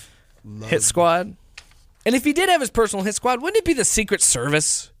hit squad? And if he did have his personal hit squad, wouldn't it be the Secret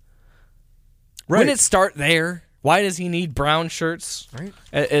Service? Right. Wouldn't it start there? Why does he need brown shirts, right?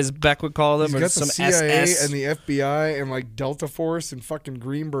 As Beck would call them? He's or got some the CIA SS? and the FBI and Delta Force and fucking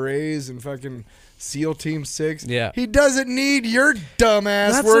Green Berets and fucking SEAL Team 6. Yeah. He doesn't need your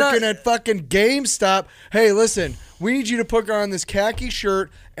dumbass working at fucking GameStop. Hey, listen, we need you to put on this khaki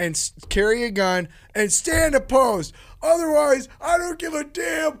shirt and carry a gun and stand opposed. Otherwise, I don't give a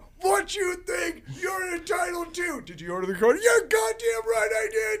damn what you think you're entitled to. Did you order the code? You're goddamn right I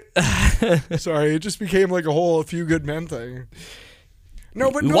did. Sorry, it just became like a whole Few Good Men thing.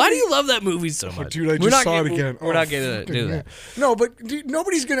 No, but why do you love that movie so much? Dude, I just saw it again. We're not going to do that. No, but dude,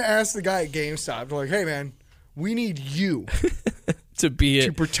 nobody's going to ask the guy at GameStop. They're like, hey, man, we need you to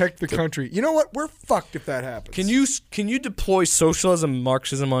protect the country. You know what? We're fucked if that happens. Can you deploy socialism and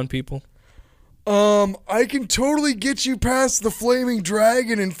Marxism on people? I can totally get you past the flaming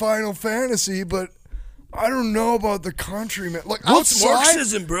dragon in Final Fantasy, but I don't know about the country, man. Like, what's outside,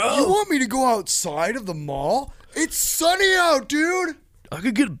 Marxism, bro? You want me to go outside of the mall? It's sunny out, dude. I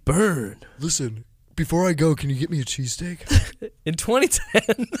could get burned. Listen, before I go, can you get me a cheesesteak? In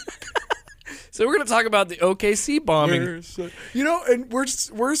 2010. So we're going to talk about the OKC bombing. And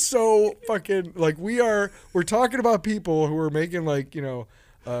we're so fucking, we're talking about people who are making,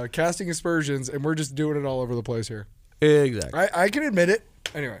 casting aspersions, and we're just doing it all over the place here. Exactly. I can admit it.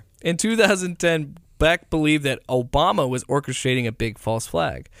 Anyway. In 2010, Beck believed that Obama was orchestrating a big false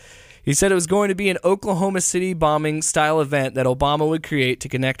flag. He said it was going to be an Oklahoma City bombing style event that Obama would create to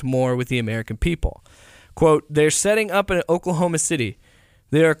connect more with the American people. Quote, they're setting up in Oklahoma City.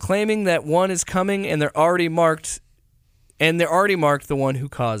 They are claiming that one is coming and they're already marked the one who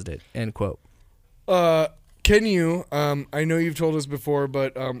caused it, end quote. Can you, I know you've told us before,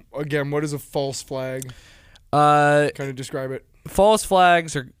 but again, what is a false flag? Kind of describe it. False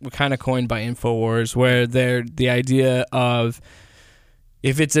flags are kind of coined by InfoWars, where they're the idea of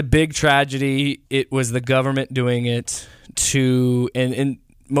if it's a big tragedy, it was the government doing it and in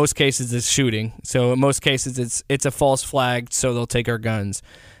most cases it's shooting. So in most cases it's a false flag, so they'll take our guns.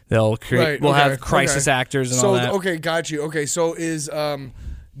 They'll create. We'll have crisis actors and all that. Okay, got you. Okay, so is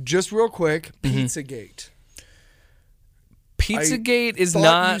just real quick, Pizzagate. Pizzagate is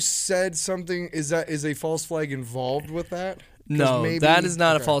not. You said something. Is a false flag involved with that? No, that is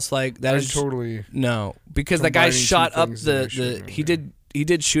not a false flag. That is totally no, because the guy shot up he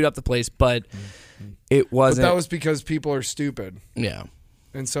did shoot up the place, but it wasn't. But that was because people are stupid. Yeah.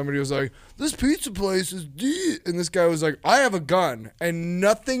 And somebody was like, "This pizza place is deep," and this guy was like, "I have a gun and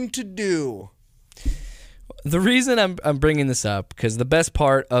nothing to do." The reason I'm bringing this up, because the best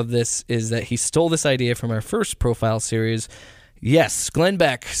part of this is that he stole this idea from our first profile series. Yes, Glenn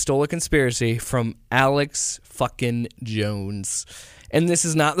Beck stole a conspiracy from Alex fucking Jones. And this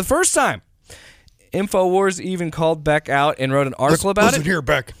is not the first time. InfoWars even called Beck out and wrote an article about it. Listen here,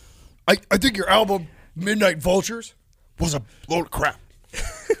 Beck. I think your album, Midnight Vultures, was a load of crap.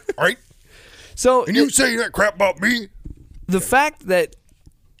 All right? And you say that crap about me? The fact that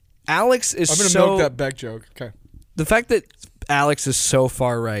Alex is I'm going to milk that Beck joke. Okay. the fact that Alex is so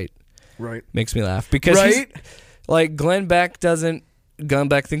far right makes me laugh because like Glenn Beck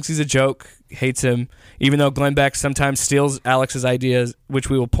thinks he's a joke, hates him, even though Glenn Beck sometimes steals Alex's ideas, which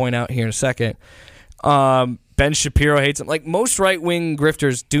we will point out here in a second. Ben Shapiro hates him. Like, most right-wing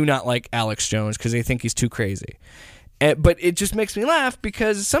grifters do not like Alex Jones because they think he's too crazy. But it just makes me laugh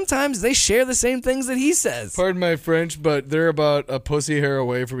because sometimes they share the same things that he says. Pardon my French, but they're about a pussy hair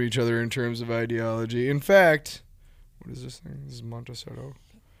away from each other in terms of ideology. In fact, what is this thing? This is Montecito.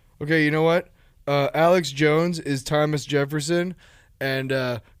 Okay, you know what? Alex Jones is Thomas Jefferson,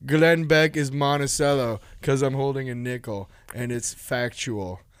 and Glenn Beck is Monticello because I'm holding a nickel, and it's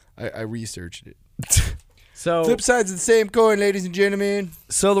factual. I researched it. So flip sides of the same coin, ladies and gentlemen.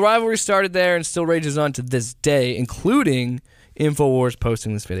 So the rivalry started there and still rages on to this day, including InfoWars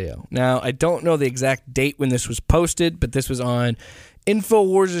posting this video. Now, I don't know the exact date when this was posted, but this was on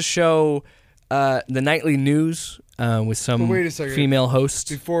InfoWars' show, The Nightly News, with some female host.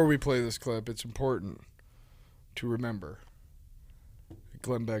 Before we play this clip, it's important to remember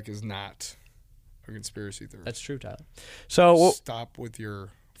Glenn Beck is not a conspiracy theorist. That's true, Tyler. So stop with your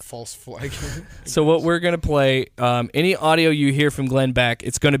false flag. So what we're going to play, any audio you hear from Glenn Beck,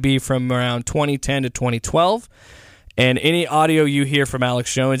 it's going to be from around 2010 to 2012. And any audio you hear from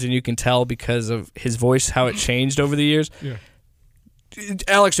Alex Jones, and you can tell because of his voice how it changed over the years. Yeah.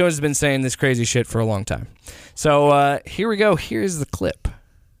 Alex Jones has been saying this crazy shit for a long time. So here we go. Here's the clip.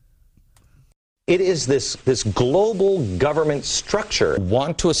 It is this global government structure.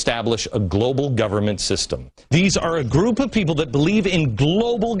 Want to establish a global government system. These are a group of people that believe in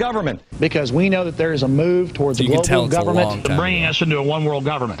global government. Because we know that there is a move towards a global government. Bringing us into a one world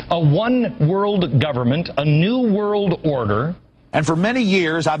government. A one world government, a new world order. And for many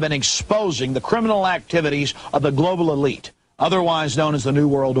years, I've been exposing the criminal activities of the global elite, otherwise known as the New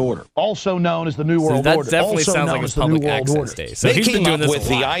World Order. Also known as the New World Order. That definitely sounds like his public access days. So they came up with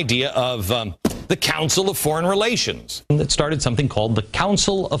the idea of the Council of Foreign Relations that started something called the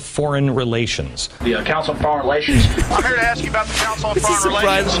Council of Foreign Relations. The Council of Foreign Relations. I'm here to ask you about the Council of Foreign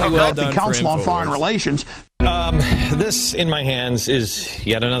Relations. Well done the Council on Foreign Relations. This in my hands is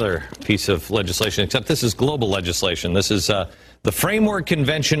yet another piece of legislation, except this is global legislation. This is the Framework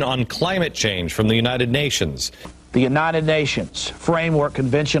Convention on Climate Change from the United Nations. The United Nations Framework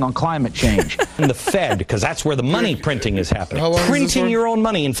Convention on Climate Change. And the Fed, because that's where the money printing is happening. Printing your own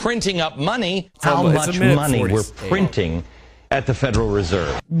money and printing up money. How much money we're printing at the Federal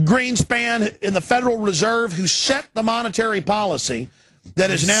Reserve. Greenspan in the Federal Reserve, who set the monetary policy that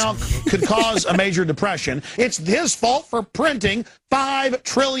is now could cause a major depression. It's his fault for printing $5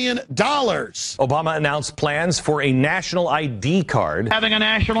 trillion. Obama announced plans for a national ID card. Having a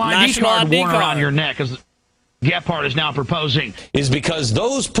national ID card worn around your neck is Gephardt is now proposing. Is because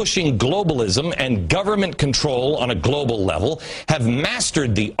those pushing globalism and government control on a global level have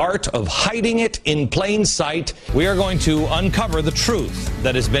mastered the art of hiding it in plain sight. We are going to uncover the truth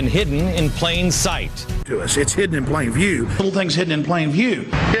that has been hidden in plain sight. To us, it's hidden in plain view. Little things hidden in plain view.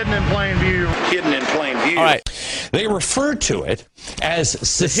 Hidden in plain view. Hidden in plain view. All right. They refer to it as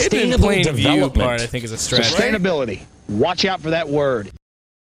sustainable hidden in plain development. View part, I think, is a stretch. Sustainability. Watch out for that word.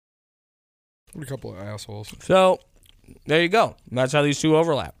 What a couple of assholes. So, there you go. That's how these two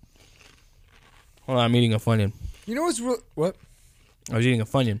overlap. Hold on, I'm eating a Funyun. You know what's what? I was eating a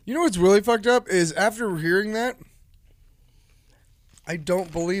Funyun. You know what's really fucked up is after hearing that, I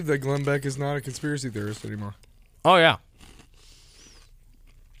don't believe that Glenn Beck is not a conspiracy theorist anymore. Oh, yeah.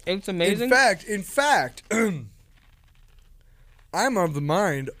 It's amazing. In fact, I'm of the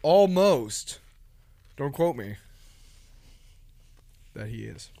mind, almost, don't quote me, that he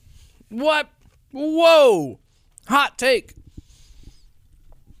is. What? Whoa! Hot take.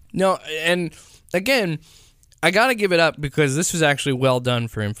 No, and again, I gotta give it up because this was actually well done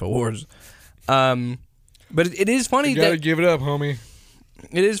for InfoWars. But it is funny you gotta give it up, homie.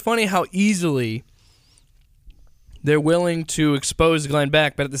 It is funny how easily they're willing to expose Glenn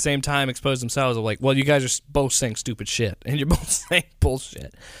Beck, but at the same time expose themselves. Of like, well, you guys are both saying stupid shit, and you're both saying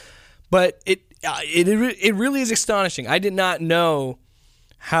bullshit. But it really is astonishing. I did not know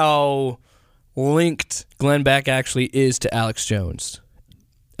how linked Glenn Beck actually is to Alex Jones.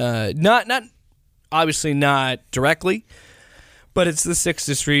 Not obviously not directly, but it's the 6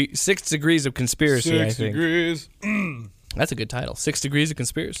 degrees of conspiracy, I think. 6 degrees. That's a good title. 6 degrees of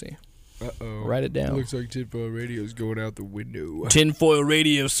conspiracy. Uh-oh. Write it down. Looks like Tinfoil Radio is going out the window. Tinfoil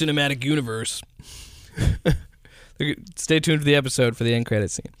Radio Cinematic Universe. Stay tuned for the episode for the end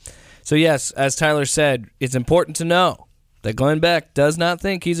credit scene. So yes, as Tyler said, it's important to know that Glenn Beck does not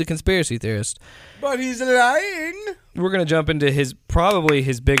think he's a conspiracy theorist. But he's lying. We're going to jump into probably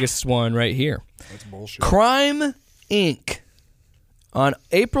his biggest one right here. That's bullshit. Crime Inc. On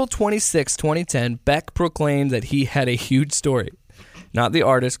April 26, 2010, Beck proclaimed that he had a huge story. Not the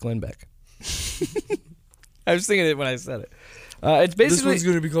artist, Glenn Beck. I was thinking it when I said it. It's basically... This one's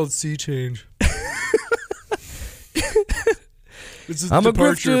going to be called Sea Change. I'm a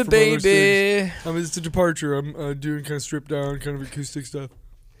grifter, baby. It's a departure. I'm doing kind of stripped down, kind of acoustic stuff.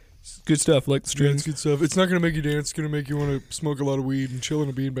 Good stuff, like the Yeah, strings. it's good stuff. It's not going to make you dance. It's going to make you want to smoke a lot of weed and chill in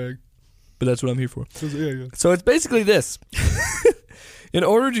a beanbag. But that's what I'm here for. Yeah. So it's basically this. In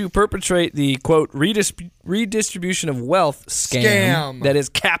order to perpetrate the, quote, redistribution of wealth scam. That is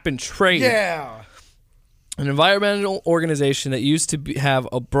cap and trade. Yeah. An environmental organization that used to have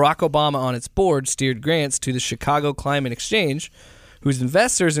a Barack Obama on its board steered grants to the Chicago Climate Exchange, whose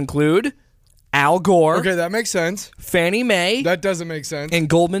investors include Al Gore. Okay, that makes sense. Fannie Mae. That doesn't make sense. And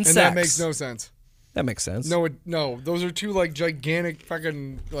Goldman Sachs. And that makes no sense. That makes sense. No. Those are two like gigantic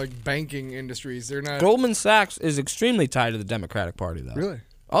fucking like banking industries. They're not. Goldman Sachs is extremely tied to the Democratic Party, though. Really?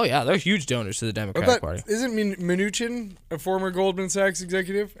 Oh yeah, they're huge donors to the Democratic Party. Isn't Mnuchin a former Goldman Sachs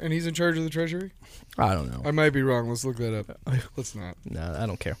executive, and he's in charge of the Treasury? I don't know. I might be wrong. Let's look that up. Let's not. No, I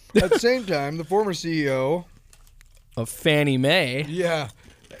don't care. At the same time, the former CEO of Fannie Mae. Yeah.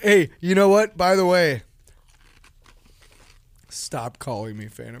 Hey, you know what? By the way, stop calling me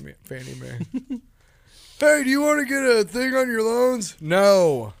Fannie Mae. Hey, do you want to get a thing on your loans?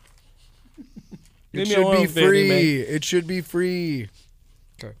 No. It should be free. It should be free.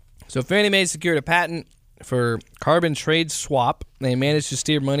 Okay. So Fannie Mae secured a patent for carbon trade swap. They managed to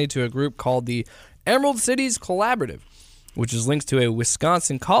steer money to a group called the Emerald Cities Collaborative, which is linked to a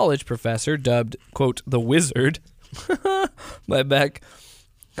Wisconsin college professor dubbed, quote, the Wizard by Beck,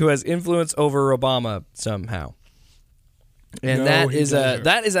 who has influence over Obama somehow. And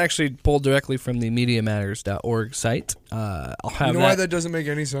that is actually pulled directly from the MediaMatters.org site. I'll have you know why that doesn't make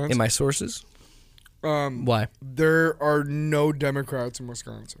any sense? In my sources. Why? There are no Democrats in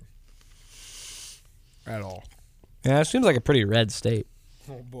Wisconsin at all. Yeah, it seems like a pretty red state.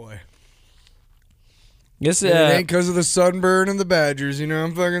 Oh boy. Yes, it ain't because of the sunburn and the Badgers. You know what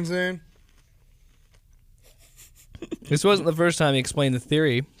I'm fucking saying? This wasn't the first time he explained the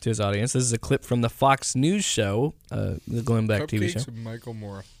theory to his audience. This is a clip from the Fox News show, the Glenn Beck TV show. Cupcakes and Michael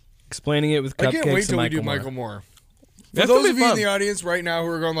Moore. Explaining it with cupcakes and I can't wait till we do Michael Moore. For those of you in the audience right now who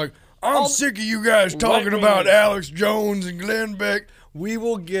are going like, I'm sick of you guys talking about Alex Jones and Glenn Beck, we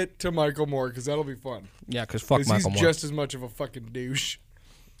will get to Michael Moore because that'll be fun. Yeah, because fuck Michael Moore. He's just as much of a fucking douche.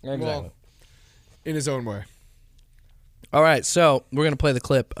 Exactly. Well, in his own way. All right, so we're going to play the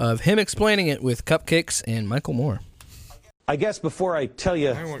clip of him explaining it with cupcakes and Michael Moore. I guess before I tell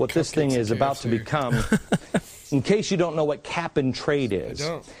you what this thing is about to become, in case you don't know what cap and trade is,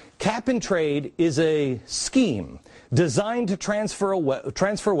 cap and trade is a scheme designed to transfer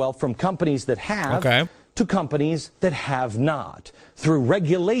wealth from companies that have to companies that have not through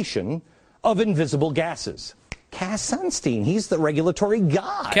regulation of invisible gases. Cass Sunstein, he's the regulatory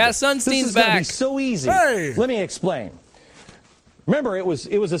god. Cass Sunstein's this is back. Gonna be so easy. Hey. Let me explain. Remember, it was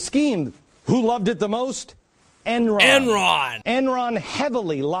a scheme. Who loved it the most? Enron. Enron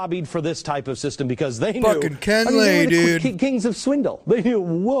heavily lobbied for this type of system because they knew. Fucking Kenley, they were the kings of swindle. They knew,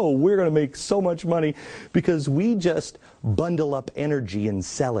 whoa, we're going to make so much money because we just bundle up energy and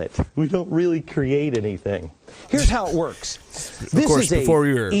sell it. We don't really create anything. Here's how it works. This is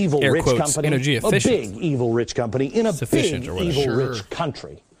a evil rich company, energy efficient. A big evil rich company in a big evil rich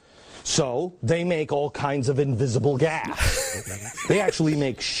country. So they make all kinds of invisible gas. They actually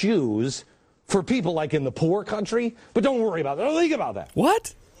make shoes for people like in the poor country, but don't worry about that. Don't think about that.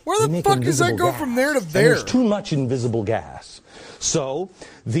 What? Where the fuck does that go from there to there? There's too much invisible gas. So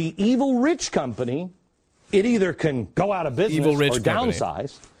the evil rich company, it either can go out of business or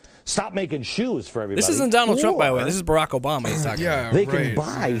downsize, stop making shoes for everybody. This isn't Donald Trump, by the way. This is Barack Obama he's talking about. They can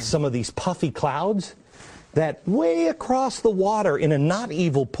buy some of these puffy clouds that way across the water in a not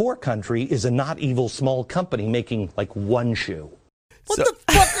evil poor country is a not evil small company making like one shoe. What the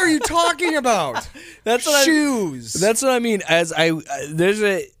fuck are you talking about? That's what shoes. That's what I mean.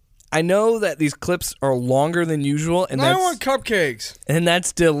 I know that these clips are longer than usual, and I want cupcakes. And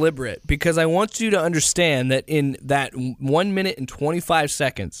that's deliberate because I want you to understand that in that 1 minute and 25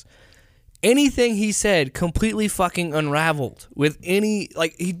 seconds, anything he said completely fucking unraveled with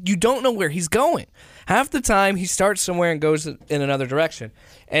you don't know where he's going. Half the time he starts somewhere and goes in another direction.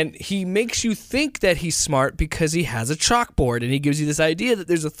 And he makes you think that he's smart because he has a chalkboard and he gives you this idea that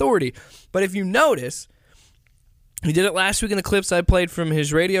there's authority. But if you notice, he did it last week in the clips I played from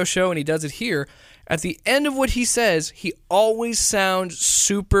his radio show, and he does it here. At the end of what he says, he always sounds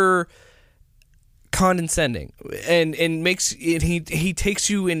super condescending and makes it, he takes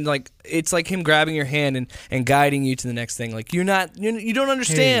you in, like, it's like him grabbing your hand and guiding you to the next thing. Like, you don't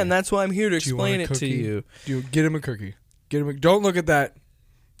understand. Hey, that's why I'm here to explain it to you. Get him a cookie. Don't look at that.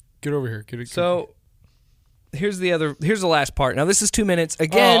 Get over here. Get a cookie. So here's the last part. Now this is 2 minutes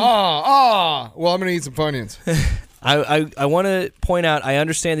again. Well, I'm gonna eat some Funyuns. I want to point out, I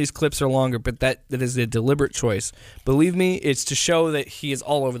understand these clips are longer, but that is a deliberate choice. Believe me, it's to show that he is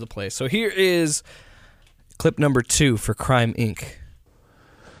all over the place. So here is clip number 2 for Crime Inc.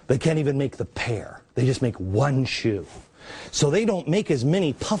 They can't even make the pair. They just make one shoe. So they don't make as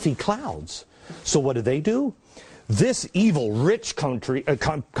many puffy clouds. So what do? This evil rich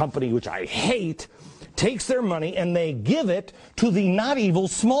company, which I hate, takes their money and they give it to the not evil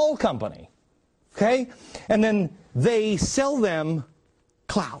small company. Okay? And then they sell them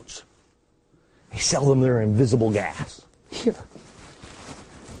clouds. They sell them their invisible gas. Here.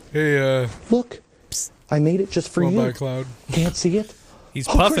 Hey, look. Psst, I made it just for you. By cloud. Can't see it? He's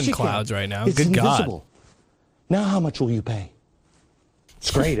puffing clouds right now. It's Good invisible. God. Now how much will you pay?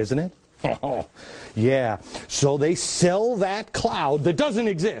 It's great, isn't it? Oh, yeah. So they sell that cloud that doesn't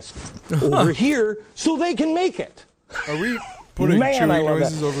exist over here so they can make it. Are we putting chewing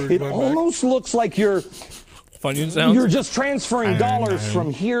noises over? It almost looks like you're just transferring dollars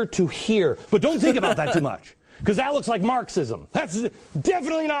from here to here. But don't think about that too much, because that looks like Marxism. That's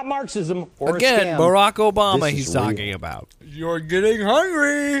definitely not Marxism or Again, a scam. Barack Obama he's talking about. You're getting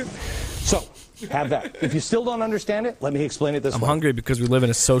hungry. So, have that. If you still don't understand it, let me explain it this way. I'm hungry because we live in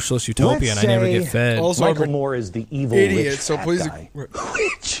a socialist utopia and I never get fed. Also, Michael Moore is the evil idiot, rich so fat please. guy.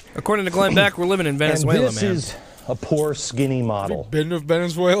 Which? According to Glenn Beck, we're living in Venezuela, and this man. is a poor, skinny model. Been to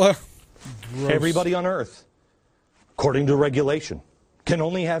Venezuela? Gross. Everybody on Earth, according to regulation, can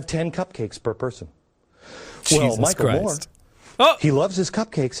only have 10 cupcakes per person. Well, Jesus Michael Christ. Moore, he loves his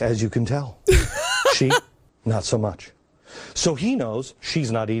cupcakes, as you can tell. She, not so much. So he knows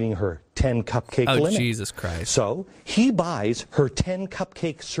she's not eating her 10 cupcake limit. Jesus Christ. So he buys her 10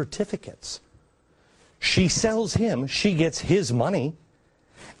 cupcake certificates. She sells him, she gets his money,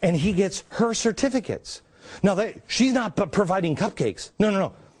 and he gets her certificates. Now, she's not providing cupcakes.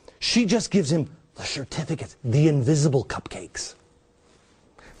 No. She just gives him the certificates, the invisible cupcakes.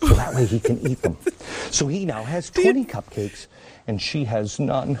 So that way he can eat them. So he now has 20 cupcakes, and she has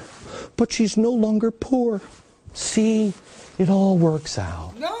none. But she's no longer poor. See, it all works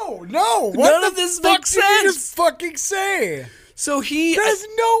out. No. None of this makes sense. Did you just fucking say? So There's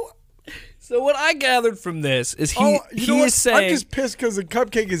no. So what I gathered from this is he is saying. I'm just pissed because the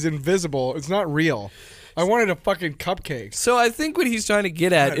cupcake is invisible. It's not real. I wanted a fucking cupcake. So I think what he's trying to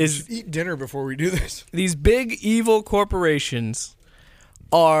get at is eat dinner before we do this. These big evil corporations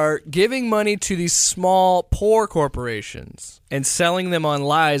are giving money to these small poor corporations and selling them on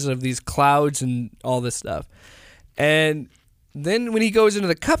lies of these clouds and all this stuff. And then when he goes into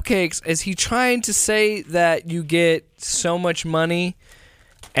the cupcakes, is he trying to say that you get so much money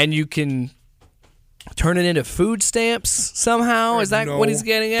and you can turn it into food stamps somehow? Is that what he's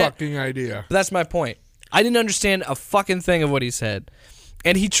getting at? Fucking idea. That's my point. I didn't understand a fucking thing of what he said.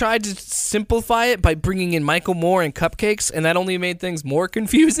 And he tried to simplify it by bringing in Michael Moore and cupcakes, and that only made things more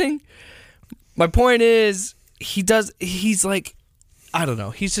confusing. My point is, he's like, I don't know.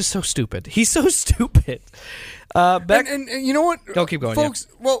 He's just so stupid. He's so stupid. And you know what? Don't keep going, folks.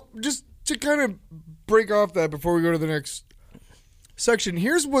 Yeah. Well, just to kind of break off that before we go to the next section,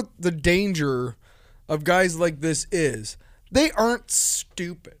 here's what the danger of guys like this is. They aren't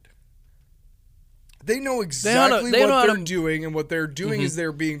stupid. They know exactly what they're doing, and what they're doing is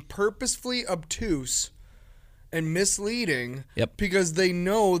they're being purposefully obtuse and misleading because they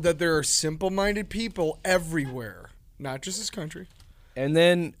know that there are simple-minded people everywhere, not just this country.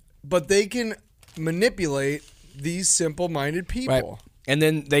 But they can manipulate these simple-minded people. Right. And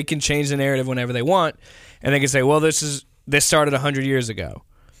then they can change the narrative whenever they want, and they can say, well, this started 100 years ago.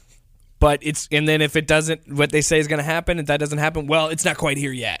 But and then if it doesn't, what they say is going to happen, if that doesn't happen, well, it's not quite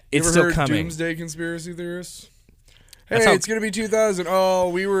here yet. It's still heard coming. Doomsday conspiracy theorists? Hey, it's going to be 2000.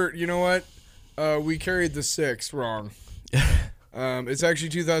 Oh, you know what? We carried the 6 wrong. It's actually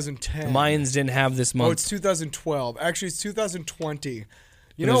 2010. The Mayans didn't have this month. Oh, it's 2012. Actually, it's 2020.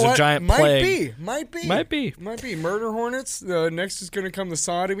 You know what? There's a giant plague. Might be. Murder hornets. Next is going to come the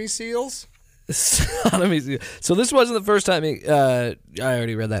sodomy seals. So this wasn't the first time I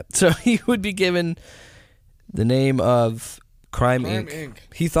already read that. So he would be given the name of Crime Inc.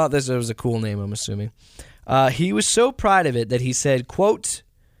 He thought this was a cool name, I'm assuming. He was so proud of it that he said, quote,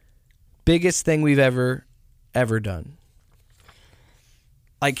 biggest thing we've ever done.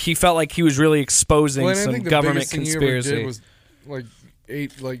 Like, he felt like he was really exposing some government conspiracy. He ever did was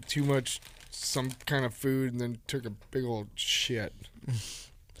ate too much some kind of food and then took a big old shit.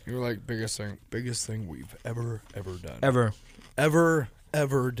 You were like, biggest thing we've ever done.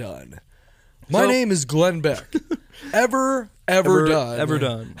 Ever done. My name is Glenn Beck. ever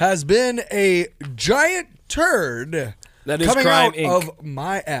done has been a giant turd that is coming Crime out Inc. of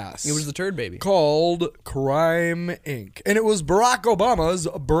my ass. It was the turd baby. Called Crime Inc. And it was Barack Obama's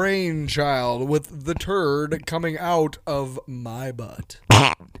brainchild with the turd coming out of my butt.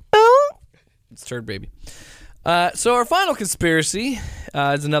 It's turd baby. So our final conspiracy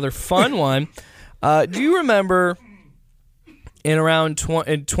is another fun one. Do you remember in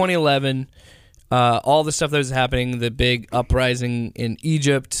 2011, all the stuff that was happening, the big uprising in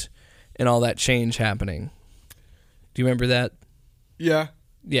Egypt and all that change happening? Do you remember that? Yeah.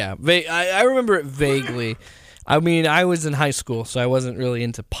 Yeah. I remember it vaguely. I mean, I was in high school, so I wasn't really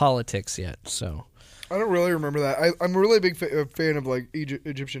into politics yet. So I don't really remember that. I'm a really big fan of like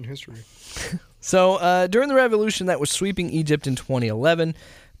Egyptian history. So during the revolution that was sweeping Egypt in 2011,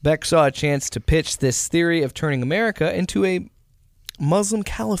 Beck saw a chance to pitch this theory of turning America into a Muslim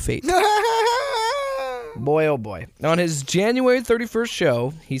caliphate. Boy, oh boy. On his January 31st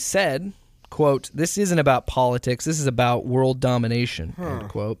show, he said, quote, "This isn't about politics, this is about world domination," end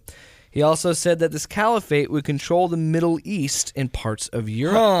quote. He also said that this caliphate would control the Middle East and parts of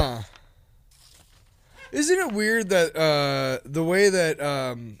Europe. Isn't it weird that the way that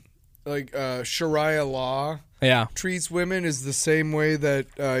Sharia law treats women is the same way that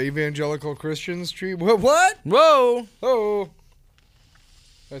evangelical Christians treat... What? Whoa! Oh.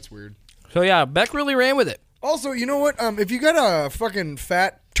 That's weird. So yeah, Beck really ran with it. Also, you know what? If you got a fucking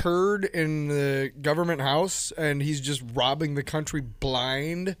fat turd in the government house and he's just robbing the country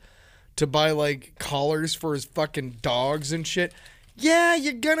blind to buy like collars for his fucking dogs and shit, yeah,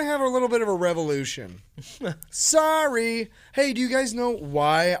 you're gonna have a little bit of a revolution. Sorry. Hey, do you guys know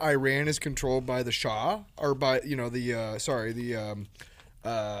why Iran is controlled by the Shah or by the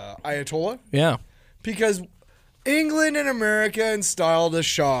Ayatollah? Yeah. Because England and America installed a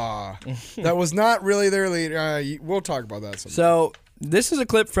Shah. That was not really their leader. We'll talk about that sometime. So this is a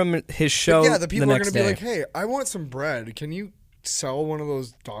clip from his show. But yeah, the people are going to be like, "Hey, I want some bread. Can you sell one of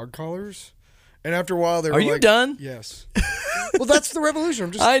those dog collars?" And after a while, they were like, "Are you done?" Yes. Well, that's the revolution.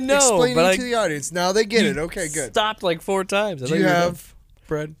 I'm just explaining it to the audience. Now they get it. Okay, good. Stopped like 4 times. Do you have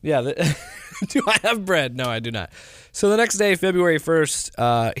bread? Yeah. Do I have bread? No, I do not. So the next day, February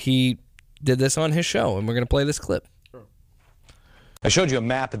 1st, he did this on his show, and we're going to play this clip. I showed you a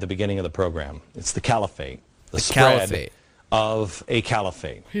map at the beginning of the program. It's the caliphate. The spread caliphate. Of a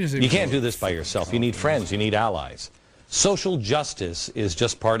caliphate. You can't do this by yourself. You need friends. You need allies. Social justice is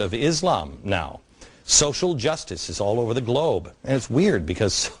just part of Islam now. Social justice is all over the globe. And it's weird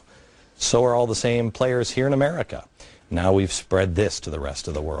because so are all the same players here in America. Now we've spread this to the rest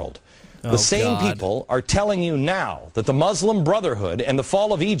of the world. The same people are telling you now that the Muslim Brotherhood and the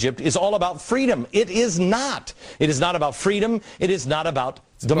fall of Egypt is all about freedom. It is not. It is not about freedom. It is not about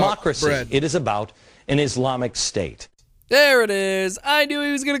democracy. It is about an Islamic state. There it is. I knew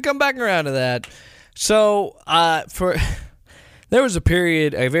he was going to come back around to that. So, there was a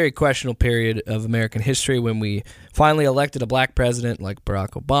period, a very questionable period of American history when we finally elected a black president like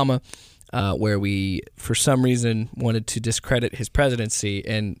Barack Obama, where we, for some reason, wanted to discredit his presidency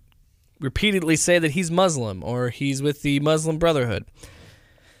and repeatedly say that he's Muslim or he's with the Muslim Brotherhood.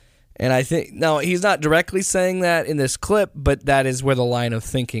 And I think, now, he's not directly saying that in this clip, but that is where the line of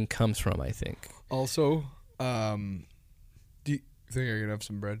thinking comes from, I think. Also, do you think I could have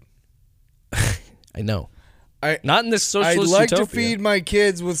some bread? I know. Not in this socialist I'd like utopia. to feed my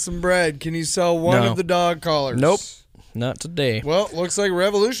kids with some bread. Can you sell one of the dog collars? Nope. Not today. Well, looks like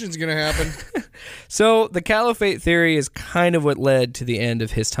revolution's going to happen. So the caliphate theory is kind of what led to the end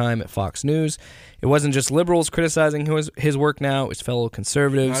of his time at Fox News. It wasn't just liberals criticizing his work now. It was fellow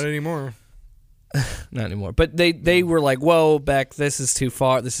conservatives. Not anymore. Not anymore. But they were like, whoa, Beck, this is too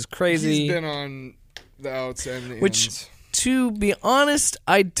far. This is crazy. He's been on the outs and the Which, ins. to be honest,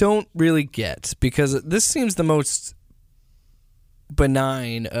 I don't really get. Because this seems the most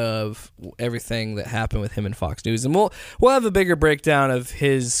benign of everything that happened with him in Fox News. And we'll have a bigger breakdown of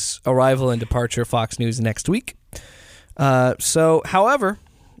his arrival and departure of Fox News next week. However,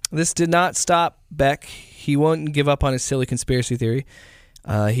 this did not stop Beck. He won't give up on his silly conspiracy theory,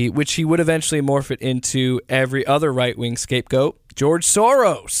 which he would eventually morph it into every other right-wing scapegoat, George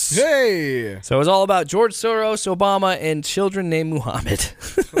Soros. Hey! So it was all about George Soros, Obama, and children named Muhammad.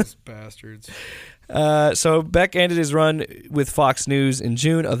 Those bastards. So Beck ended his run with Fox News in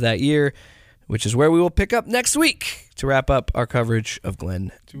June of that year, which is where we will pick up next week to wrap up our coverage of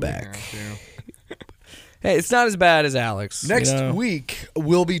Glenn Beck. Hey, it's not as bad as Alex. Next week,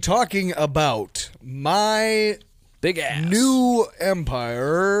 we'll be talking about my big ass new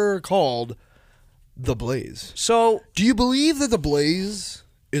empire called The Blaze. So, do you believe that The Blaze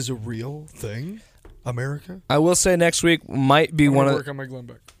is a real thing, America? I will say next week might be one of work on my Glenn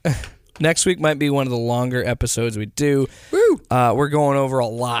Beck. Next week might be one of the longer episodes we do. Woo! We're going over a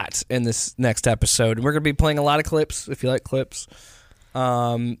lot in this next episode. We're going to be playing a lot of clips, if you like clips.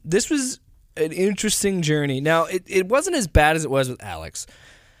 This was an interesting journey. Now, it wasn't as bad as it was with Alex,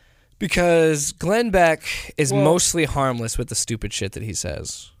 because Glenn Beck is mostly harmless with the stupid shit that he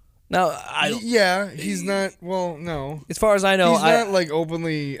says. Now, he's not. Well, no. As far as I know, he's not like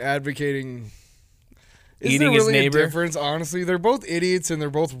openly advocating eating there his really neighbor. A difference, honestly, they're both idiots and they're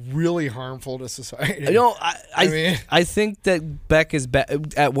both really harmful to society. I think that Beck is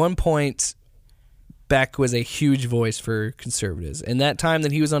at one point. Beck was a huge voice for conservatives. And that time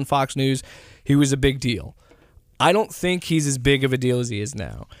that he was on Fox News, he was a big deal. I don't think he's as big of a deal as he is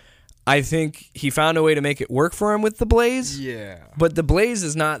now. I think he found a way to make it work for him with The Blaze. Yeah. But The Blaze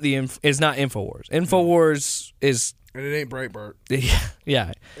is not InfoWars. InfoWars is... And it ain't Breitbart.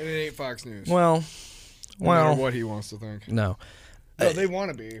 Yeah. And it ain't Fox News. No matter what he wants to think. No. No, they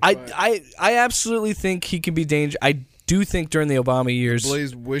want to be. I absolutely think he can be dangerous. I do think during the Obama years,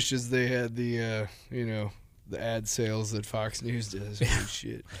 Blaze wishes they had the the ad sales that Fox News does. Holy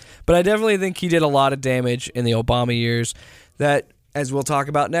shit. But I definitely think he did a lot of damage in the Obama years that, as we'll talk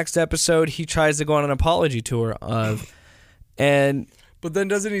about next episode, he tries to go on an apology tour of. But then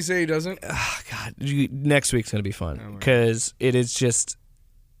doesn't he say he doesn't? Oh, God, next week's going to be fun because it is just...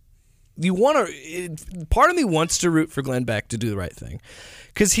 part of me wants to root for Glenn Beck to do the right thing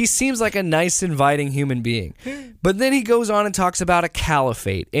because he seems like a nice, inviting human being. But then he goes on and talks about a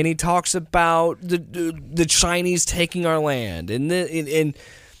caliphate, and he talks about the Chinese taking our land, and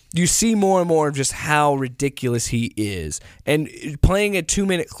you see more and more of just how ridiculous he is. And playing a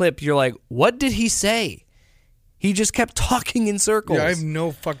 2-minute clip, you're like, what did he say? He just kept talking in circles. Yeah, I have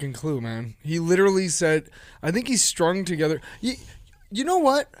no fucking clue, man. He literally said, I think he's strung together. You know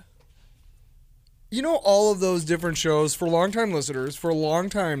what? You know, all of those different shows, for longtime listeners, for a long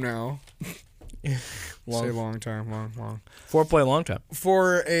time now. Say long time, long. 4-play long time.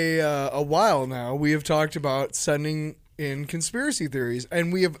 For a while now, we have talked about sending in conspiracy theories.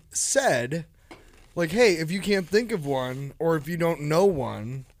 And we have said, like, hey, if you can't think of one, or if you don't know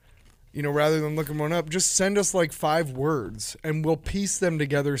one, rather than looking one up, just send us like 5 words, and we'll piece them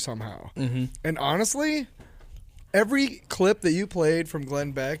together somehow. Mm-hmm. And honestly... every clip that you played from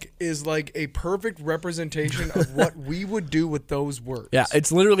Glenn Beck is like a perfect representation of what we would do with those words. Yeah, it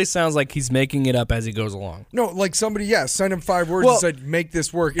literally sounds like he's making it up as he goes along. No, like somebody, sent him 5 words and said, make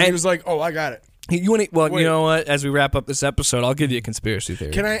this work. And he was like, oh, I got it. You know what? As we wrap up this episode, I'll give you a conspiracy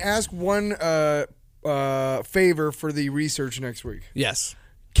theory. Can I ask one favor for the research next week? Yes.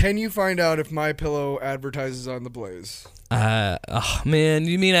 Can you find out if MyPillow advertises on The Blaze? Oh man,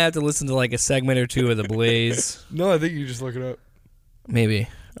 you mean I have to listen to like a segment or 2 of The Blaze? No, I think you just look it up. Maybe.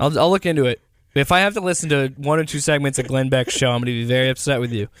 I'll look into it. If I have to listen to 1 or 2 segments of Glenn Beck's show, I'm going to be very upset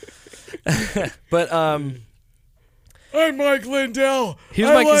with you. But I'm Mike Lindell.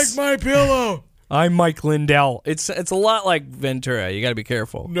 I like MyPillow. I'm Mike Lindell. It's a lot like Ventura. You got to be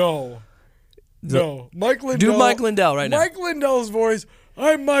careful. No. Mike Lindell. Do Mike Lindell right now. Mike Lindell's voice.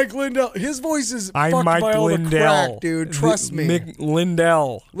 I'm Mike Lindell. His voice is I'm fucked Mike by all Lindell. the crack, dude. Trust me. Mick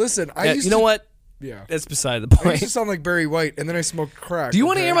Lindell. Listen, you know what? Yeah. That's beside the point. I used to sound like Barry White, and then I smoked crack. Do you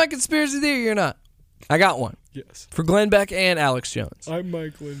want to hear my conspiracy theory or not? I got one. Yes. For Glenn Beck and Alex Jones. I'm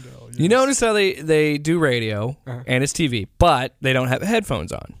Mike Lindell. Yes. You notice how they do radio and it's TV, but they don't have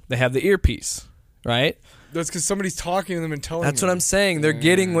headphones on. They have the earpiece, right? That's because somebody's talking to them and telling them. That's what I'm saying. They're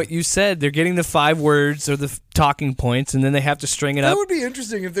getting what you said. They're getting the 5 words or the talking points, and then they have to string it up. That would be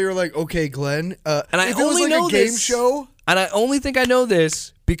interesting if they were like, okay, Glenn. And I if it only was like know a game this, show. And I only think I know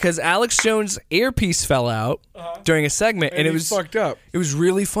this because Alex Jones' earpiece fell out during a segment, and it was fucked up. It was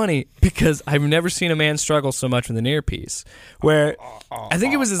really funny because I've never seen a man struggle so much with an earpiece. Where I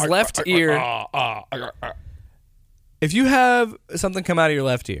think it was his left ear. If you have something come out of your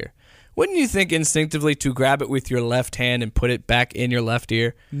left ear, wouldn't you think instinctively to grab it with your left hand and put it back in your left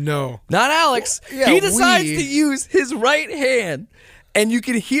ear? No. Not Alex. Well, he decides to use his right hand. And you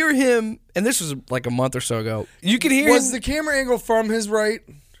can hear him, and this was like a month or so ago. You can hear Was him. the camera angle from his right?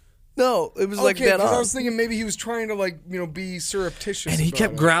 No, it was like Okay, that because on. I was thinking maybe he was trying to be surreptitious. And he about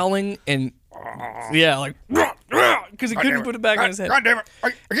kept it. growling and because he couldn't put it back on his head. God damn it.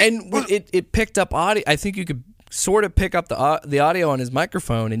 And it picked up audio. I think you could sort of pick up the audio on his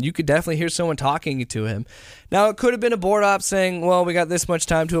microphone, and you could definitely hear someone talking to him. Now, it could have been a board op saying, well, we got this much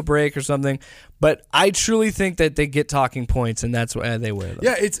time to a break or something, but I truly think that they get talking points, and that's why they wear them.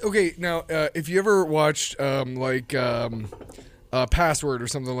 Yeah, it's okay. Now, if you ever watched Password or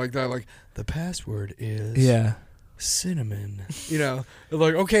something like that, like the password is cinnamon. You know,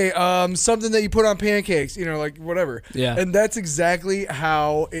 like, okay, something that you put on pancakes, you know, like whatever. Yeah. And that's exactly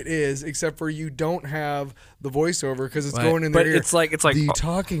how it is, except for you don't have the voiceover because it's going in their ear. It's like the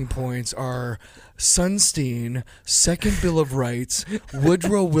talking points are Sunstein, Second Bill of Rights,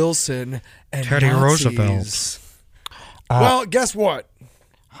 Woodrow Wilson, and Teddy Nazis. Roosevelt. Well, guess what?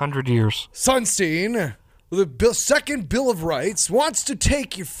 100 years. Sunstein, the Second Bill of Rights, wants to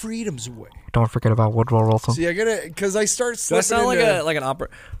take your freedoms away. Don't forget about Woodrow Wilson. See, I gotta, because I start slipping. Does that sound like an opera?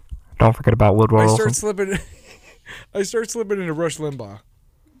 Don't forget about Woodrow Wilson. I start slipping into Rush Limbaugh.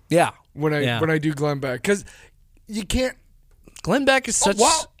 Yeah. When I do Glenn Beck, because you can't. Glenn Beck is such.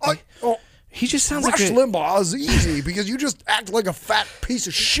 He just sounds Rush like Limbaugh is easy because you just act like a fat piece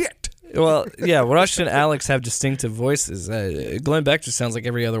of shit. Well, yeah, Rush and Alex have distinctive voices. Glenn Beck just sounds like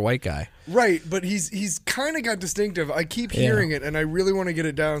every other white guy. Right, but he's kind of got distinctive. I keep hearing it, and I really want to get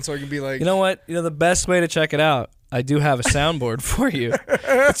it down so I can be like... You know what? The best way to check it out, I do have a soundboard for you.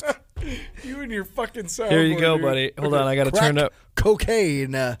 You and your fucking soundboard. Here you go, dude. buddy. Hold on, I got to turn up.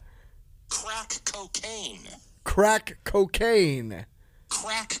 Cocaine. Crack cocaine. Crack cocaine.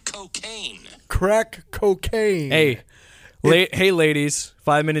 Crack cocaine. Crack cocaine. Hey. Hey, ladies.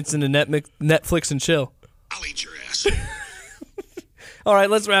 5 minutes into Netflix and chill. I'll eat your ass. All right,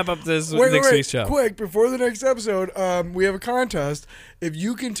 let's wrap up this next week's show. Quick, before the next episode, we have a contest. If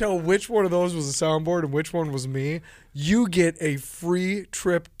you can tell which one of those was a soundboard and which one was me, you get a free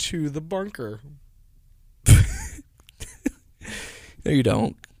trip to the bunker. No, you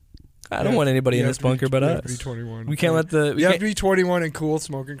don't. I don't want anybody in this bunker but us. You have to be 21. We can't let the... You have to be 21 and cool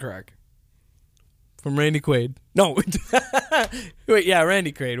smoking crack. From Randy Quaid. No. Wait, yeah,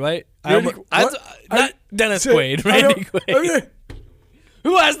 Randy Quaid, right? Not Dennis Quaid. Randy Quaid.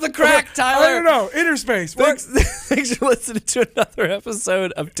 Who has the crack, Tyler? I don't know. Interspace. Thanks for listening to another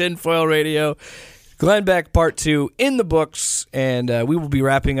episode of Tinfoil Radio. Glenn Beck Part 2 in the books, and we will be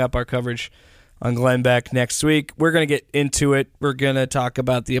wrapping up our coverage on Glenn Beck next week. We're going to get into it. We're going to talk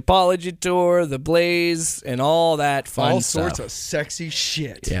about the Apology Tour, the Blaze, and all that fun stuff. All sorts of sexy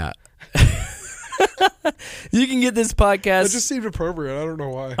shit. Yeah. You can get this podcast. It just seemed appropriate. I don't know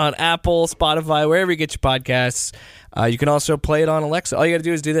why. On Apple, Spotify, wherever you get your podcasts. You can also play it on Alexa. All you got to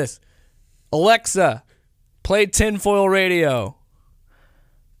do is do this. Alexa, play Tinfoil Radio.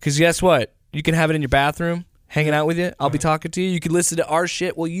 Because guess what? You can have it in your bathroom, hanging out with you. I'll be talking to you. You can listen to our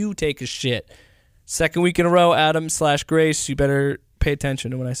shit while you take a shit. Second week in a row, Adam/Grace. You better pay attention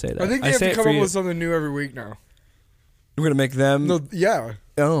to when I say that. I think they have to come up with something new every week now. We're going to make them... No, yeah.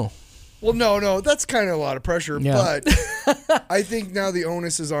 Oh. Well, no, that's kind of a lot of pressure, but I think now the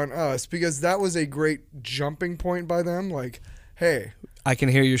onus is on us because that was a great jumping point by them. Like, hey, I can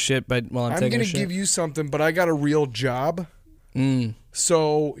hear your shit, but while I'm taking a shit. I'm going to give you something, but I got a real job.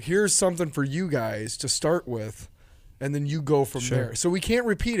 So here's something for you guys to start with, and then you go from there. So we can't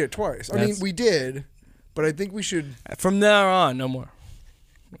repeat it twice. I mean, we did, but I think we should. From now on, no more.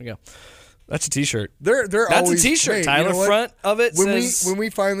 There we go. That's a T-shirt. That's always, a T-shirt. Hey, Tyler, you know front of it says... When we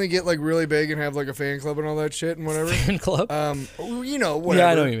finally get like really big and have like a fan club and all that shit and whatever. Fan club? You know, whatever.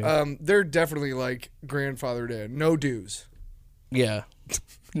 Yeah, I know what you mean. They're definitely like grandfathered in. No dues. Yeah.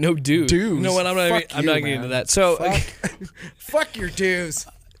 No dues. Dues. You know what? I'm not getting into that. So, fuck your dues.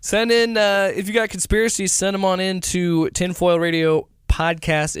 Send in, if you got conspiracies, send them on in to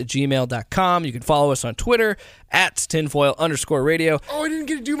tinfoilradiopodcast@gmail.com. You can follow us on Twitter @tinfoil_radio. Oh, I didn't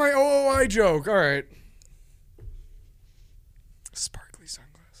get to do my OOI joke. All right. Sparkly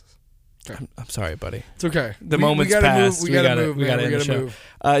sunglasses. Okay. I'm sorry, buddy. It's okay. The moment's passed. We gotta move. We gotta move.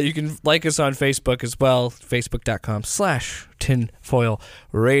 You can like us on Facebook as well.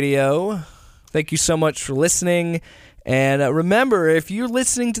 Facebook.com/tinfoilradio. Thank you so much for listening. And remember, if you're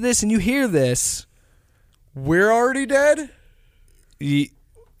listening to this and you hear this, we're already dead?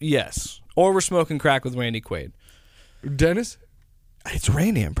 Yes. Or we're smoking crack with Randy Quaid. Dennis? It's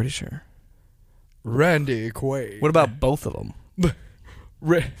Randy, I'm pretty sure. Randy Quaid. What about both of them?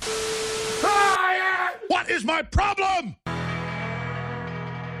 What is my problem?